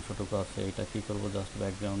বাড়তি অংশটুকু আছে, এটা কি করব, জাস্ট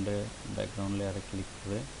ব্যাকগ্রাউন্ড লেয়ারে ক্লিক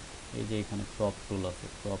করে এই যে এখানে ক্রপ টুল আছে,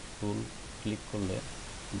 ক্রপ টুল ক্লিক করলে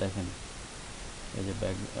দেখেন এই যে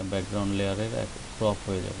ব্যাকগ্রাউন্ড লেয়ারের এক ক্রপ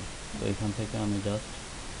হয়ে যাবে। তো এখান থেকে আমি জাস্ট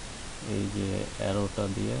এই যে অ্যারোটা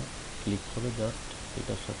দিয়ে ক্লিক করে জাস্ট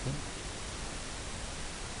এটার সাথে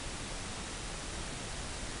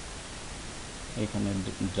এখানে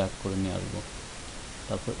ড্র্যাগ করে নিয়ে আসবো,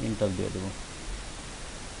 তারপর এন্টার দিয়ে দেবো।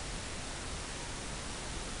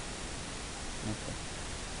 আচ্ছা,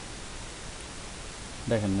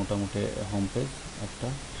 দেখেন মোটামুটি হোম পেজ একটা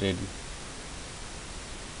রেডি।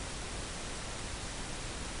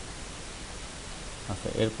 আচ্ছা,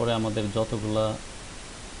 এরপরে আমাদের যতগুলা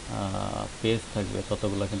পেজ থাকবে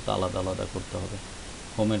ততগুলা কিন্তু আলাদা আলাদা করতে হবে।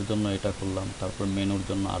 হোমের জন্য এটা করলাম, তারপর মেনুর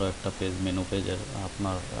জন্য আরও একটা পেজ, মেনু পেজের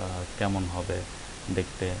আপনার কেমন হবে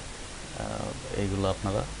দেখতে, এইগুলো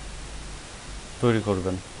আপনারা তৈরি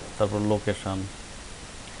করবেন। তারপর লোকেশান।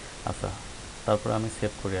 আচ্ছা, তারপরে আমি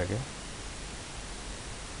সেভ করি আগে।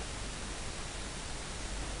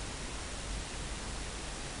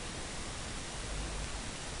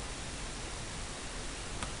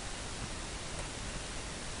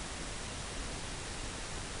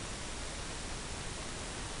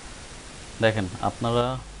 দেখেন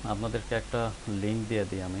আপনাদেরকে একটা লিঙ্ক দিয়ে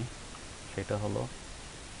দিই আমি, সেটা হলো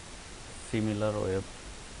সিমিলার ওয়েব,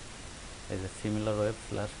 এই যে সিমিলার ওয়েব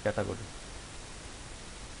স্ল্যাশ ক্যাটাগরি।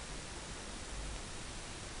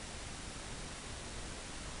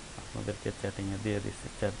 আপনাদেরকে চ্যাটিংয়ে দিয়ে দিচ্ছি,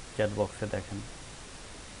 চ্যাট বক্সে দেখেন।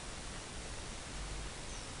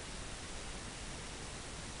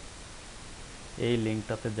 এই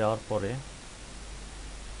লিঙ্কটাতে যাওয়ার পরে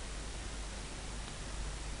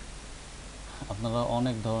আপনারা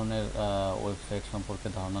অনেক ধরনের ওয়েবসাইট সম্পর্কে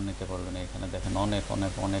ধারণা নিতে পারবেন। এখানে দেখেন অনেক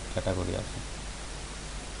অনেক অনেক ক্যাটাগরি আছে।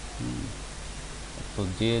 তো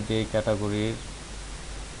যে যে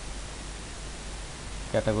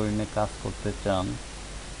ক্যাটাগরি নিয়ে কাজ করতে চান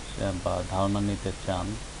বা ধারণা নিতে চান,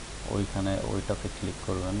 ওইখানে ওইটাতে ক্লিক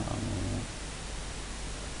করবেন। আমি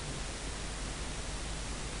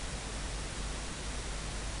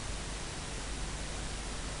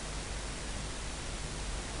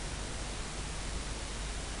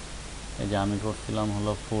এই যে আমি করছিলাম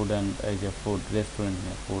হলো ফুড অ্যান্ড এই যে ফুড রেস্টুরেন্ট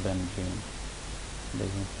নিয়ে ফুড অ্যান্ড ড্রিঙ্ক।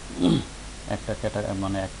 দেখুন একটা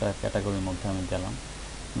মানে একটা ক্যাটাগরির মধ্যে আমি গেলাম।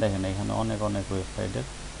 দেখেন এখানে অনেক অনেক ওয়েবসাইটের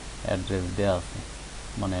অ্যাড্রেস দেওয়া আছে,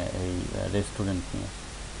 মানে এই রেস্টুরেন্ট নিয়ে।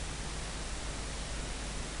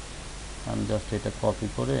 আমি জাস্ট এটা কপি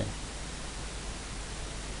করে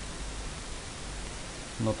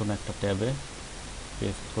নতুন একটা ট্যাবে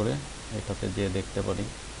পেস্ট করে এটাতে যেয়ে দেখতে পারি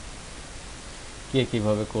কে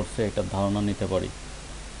কীভাবে করছে, এটার ধারণা নিতে পারি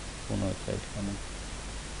কোন ওয়েবসাইট কেমন।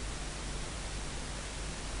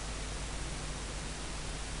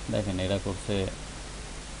 দেখেন এরা করছে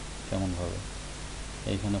কেমনভাবে।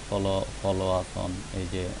 এইখানে ফলো আসন, এই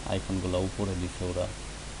যে আইকনগুলো উপরে দিছে ওরা,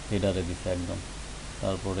 হেডারে দিছে একদম।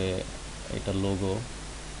 তারপরে এটা লোগো,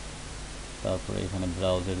 তারপরে এখানে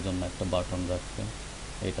ব্রাউজের জন্য একটা বাটন রাখছে,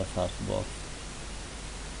 এটা সার্চ বক্স,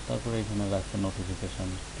 তারপরে এখানে রাখছে নোটিফিকেশান,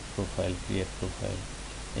 প্রোফাইল, ক্রিয়েট প্রোফাইল।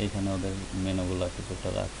 এইখানে ওদের মেনুগুলো কিছুটা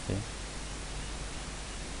রাখছে।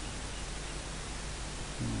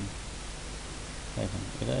 দেখেন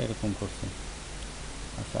এরা এরকম করছে।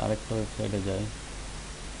 আচ্ছা আরেকটা ওয়েবসাইটে যাই,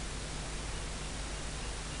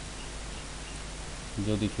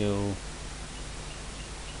 যদি কেউ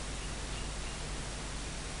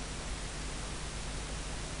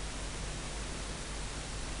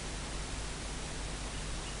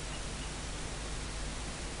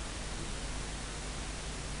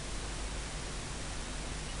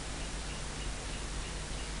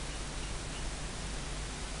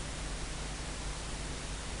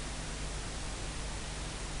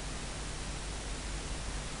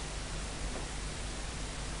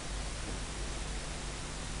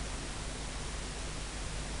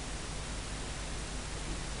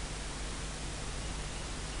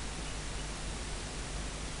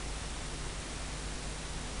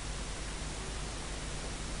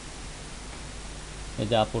এই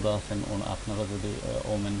যে আপুরা আছেন, আপনারা যদি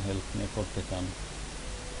ওমেন হেলথ নিয়ে করতে চান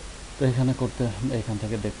তো এখানে এখান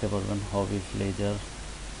থেকে দেখতে পারবেন হবিজ, লেজার,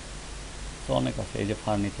 তো অনেক আছে। এই যে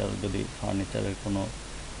ফার্নিচার, যদি ফার্নিচারের কোনো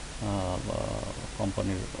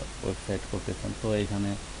কোম্পানির ওয়েবসাইট করতে চান তো এইখানে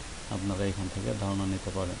আপনারা এখান থেকে ধারণা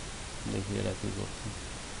নিতে পারেন। দেখি এরা কী করছে।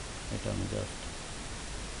 এটা আমি জাস্ট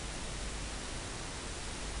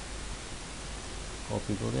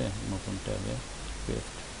কপি করে নতুন ট্যাবে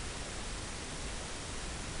পেস্ট।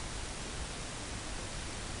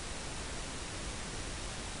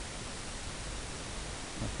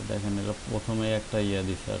 আচ্ছা দেখেন এরা প্রথমে একটা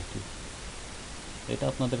দিছে আর কি, এটা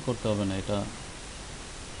আপনাদের করতে হবে না, এটা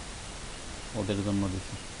ওদের জন্য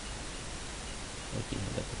দিছে। কি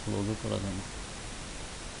এটাকে ক্লোজও করা যায় না।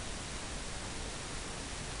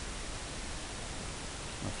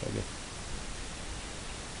 আচ্ছা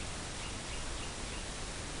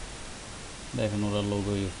দেখেন ওরা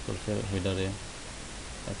লোগো ইউজ করছে, হেডারে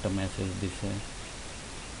একটা মেসেজ দিছে,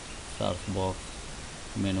 সার্চ বক্স,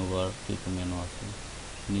 মেনু বার, কিছু মেনু আছে,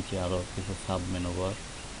 নিচে আরও কিছু সাব মেনু বার।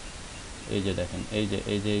 এই যে দেখেন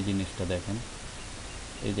এই জিনিসটা দেখেন,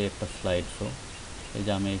 এই যে একটা স্লাইড শো, এই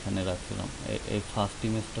যে আমি এখানে রাখছিলাম, এই ফার্স্ট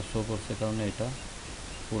ইমেজটা শো করছে কারণে এটা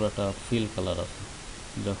পুরাটা ফিল কালার আছে।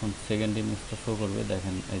 যখন সেকেন্ড ইমেজটা শো করবে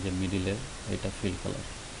দেখেন এই যে মিডিলের এটা ফিল কালার,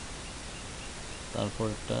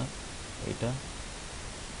 তারপরটা এটা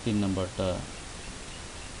 3 নাম্বারটা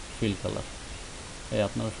ফিল কালার। এই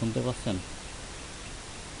আপনারা শুনতে পাচ্ছেন?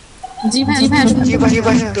 জি ভাই ঠিক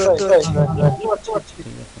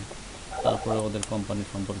আছে। তারপরে ওদের কোম্পানি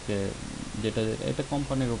সম্পর্কে, যেটা এটা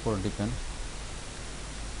কোম্পানির উপর ডিপেন্ড।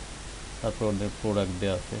 তারপর ওদের প্রোডাক্ট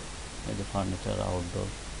দেওয়া আছে, এই যে ফার্নিচার, আউটডোর,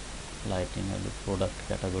 লাইটিং, এদের প্রোডাক্ট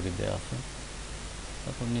ক্যাটাগরি দেওয়া আছে।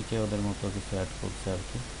 তারপর নিচে ওদের মতো কিছু অ্যাড করছে আর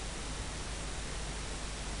কি।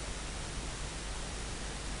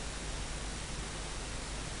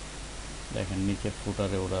 দেখেন নিচে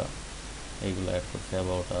ফুটারে ওরা এইগুলো অ্যাড করছে,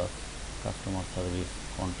 about us, customer service,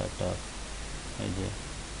 contact us, এই যে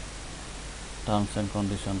terms and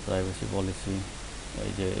condition, privacy policy,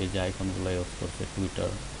 এই যে আইকনগুলো ইউজ করছে।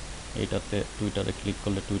 টুইটারে ক্লিক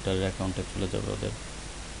করলে টুইটারের অ্যাকাউন্টে চলে যাবে ওদের,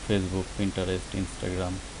 ফেসবুক, পিন্টারেস্ট,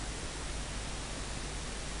 ইনস্টাগ্রাম।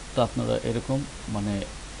 তো আপনারা এরকম মানে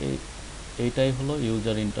এইটাই হলো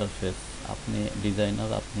ইউজার ইন্টারফেস। আপনি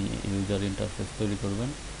ডিজাইনার, আপনি ইউজার ইন্টারফেস তৈরি করবেন,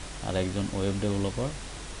 আর একজন ওয়েব ডেভেলপার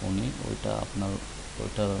উনি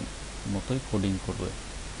ওইটার মতোই কোডিং করবে,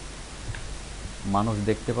 মানুষ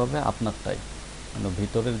দেখতে পাবে আপনারটাই, কিন্তু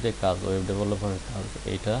ভিতরের যে কাজ, ওয়েব ডেভেলপারের কাজ,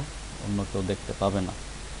 এইটা অন্য কেউ দেখতে পাবে না।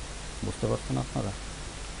 বুঝতে পারছেন আপনারা?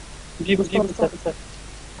 জি বুঝতে পারছি স্যার।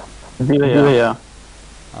 জি ভাইয়া।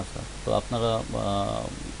 আচ্ছা, তো আপনারা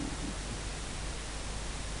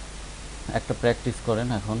একটা প্র্যাকটিস করেন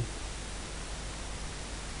এখন।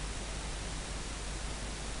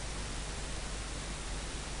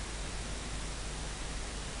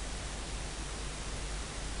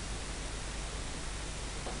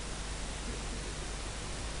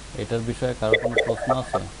 এটার বিষয়ে কারো কোনো প্রশ্ন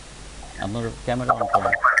আছে? আপনার ক্যামেরা অন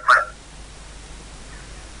করেন।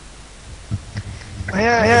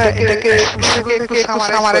 ভাইয়া এটাকে একটু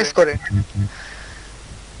সামারাইজ করে।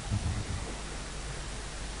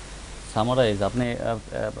 সামারাইজ আপনি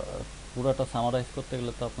পুরাটা সামারাইজ করতে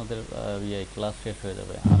গেলে তো আপনাদের ক্লাস শেষ হয়ে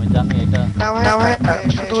যাবে। আমি জানি এটা। না ভাইয়া,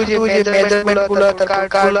 শুধু যে মেজারমেন্ট গুলো, তারপর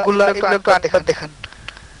কার্ড গুলো, এগুলো একটু আর দেখান।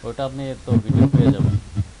 ওটা আপনি তো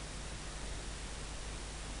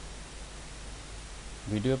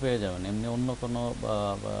ভিডিও পেয়ে যাবেন, এমনি অন্য কোনো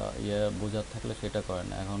বোঝার থাকলে সেটা করেন।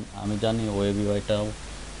 এখন আমি জানি ওয়েব ইউআইটাও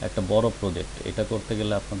একটা বড় প্রজেক্ট, এটা করতে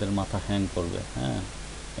গেলে আপনাদের মাথা হ্যাং করবে। হ্যাঁ,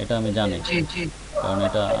 এটা আমি জানি, কারণ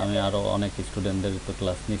এটা আমি আরও অনেক স্টুডেন্টদের তো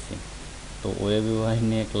ক্লাস নিছি। তো ওয়েব ইউআই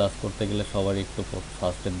নিয়ে ক্লাস করতে গেলে সবারই একটু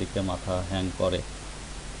ফার্স্টের দিকে মাথা হ্যাং করে।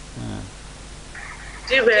 হ্যাঁ,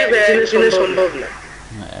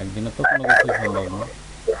 হ্যাঁ, একদিনে তো কোনো কিছুই সম্ভব না।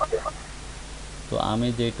 তো আমি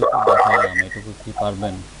যেটুকু দেখালাম এটুকু কি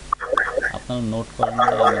পারবেন? আপনারা নোট করেন না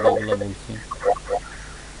আমি যেগুলো বলছি?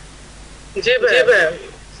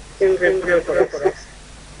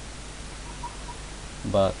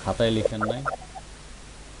 বা খাতায় লিখেন নাই?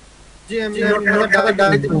 জি আমি ঢাকা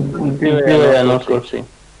ডাইরেক্ট জি ভাইয়া নোট করছি।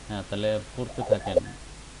 হ্যাঁ, তাহলে পড়তে থাকেন।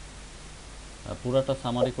 পুরাটা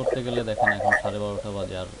সামারি করতে গেলে দেখেন এখন 12:30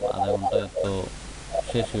 বাজে, আর আধা ঘন্টায় তো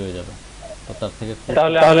শেষই হয়ে যাবে। তো তার থেকে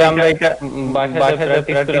তাহলে আমরা এটা বাসায়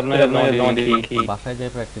প্র্যাকটিস করে আপনাদের জমা দিই। বাসায়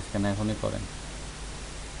যেয়ে প্র্যাকটিস কেন, এখনই করেন,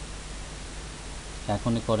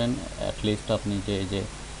 এখনই করেন। অ্যাটলিস্ট আপনি যে এই যে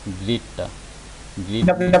গ্রিডটা গ্রিড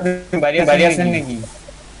বাইরে আছেন নাকি?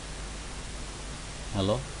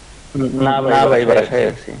 হ্যালো, না ভাই বাসায়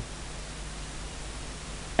আছি।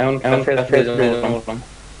 এখন কাছে বললাম।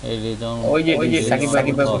 এই রেজাউল ওই যে সাকিব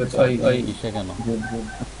ভাই বলেছে ওই কিসে কেন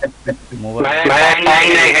ভাই নাই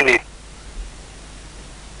এখানে।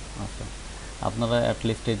 আচ্ছা, আপনারা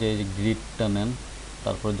অ্যাটলিস্ট এই যে গ্রিডটা নেন,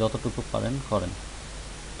 তারপর যতটুকু পারেন করেন,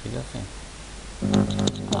 ঠিক আছে?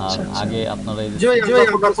 আর আগে আপনারা এই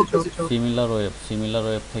সিমিলার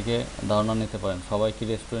ওয়েব থেকে ধারণা নিতে পারেন। সবাই কি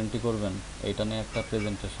রেস্টুরেন্টই করবেন? এইটা নিয়ে একটা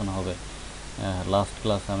প্রেজেন্টেশন হবে। লাস্ট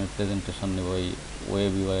ক্লাসে আমি প্রেজেন্টেশন নেব এই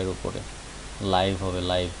ওয়েব ইউআইয়ের উপরে, লাইভ হবে,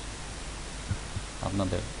 লাইভ।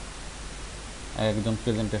 আপনাদের একজন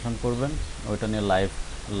প্রেজেন্টেশন করবেন, ওইটা নিয়ে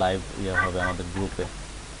লাইভ হবে আমাদের গ্রুপে,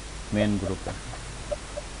 মেন গ্রুপে।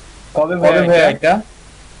 কবে ভাই এটা?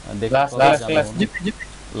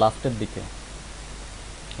 লাস্টের দিকে,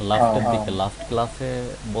 লাস্ট ক্লাসে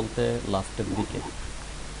বলতে লাস্টের দিকে।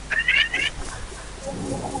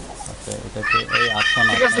 আচ্ছা, এটাকে এই আফসান,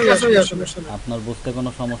 আপনার বুঝতে কোনো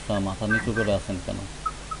সমস্যা? মাথা নিচু করে আছেন কেন?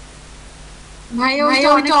 ভাই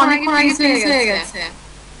ওটা অনেকক্ষণ আগে ফিনিশ হয়ে গেছে।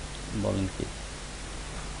 বলেন কি?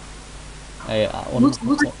 এই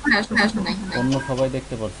অন্য সবাই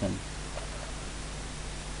দেখতে পাচ্ছেন?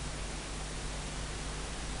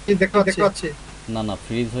 দেখতে পাচ্ছি। না,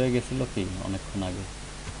 ফ্রিজ হয়ে গেছিল কি অনেকক্ষণ আগে?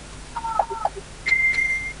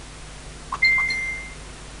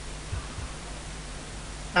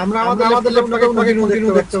 আমরা আমাদের ল্যাপটপে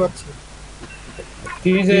কন্টিনিউ দেখতে পাচ্ছি।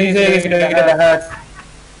 ফ্রিজ হয়ে গেছে এটা দেখা যাচ্ছে,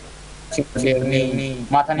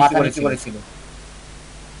 মাথা নিচু করেছিল।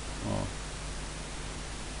 ও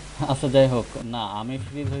আচ্ছা, যাই হোক, না আমি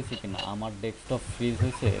ফ্রিজ হয়েছি কিনা, আমার ডেস্কটপ ফ্রিজ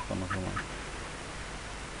হয়েছে কোনো সময়?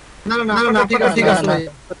 না ঠিক আছে।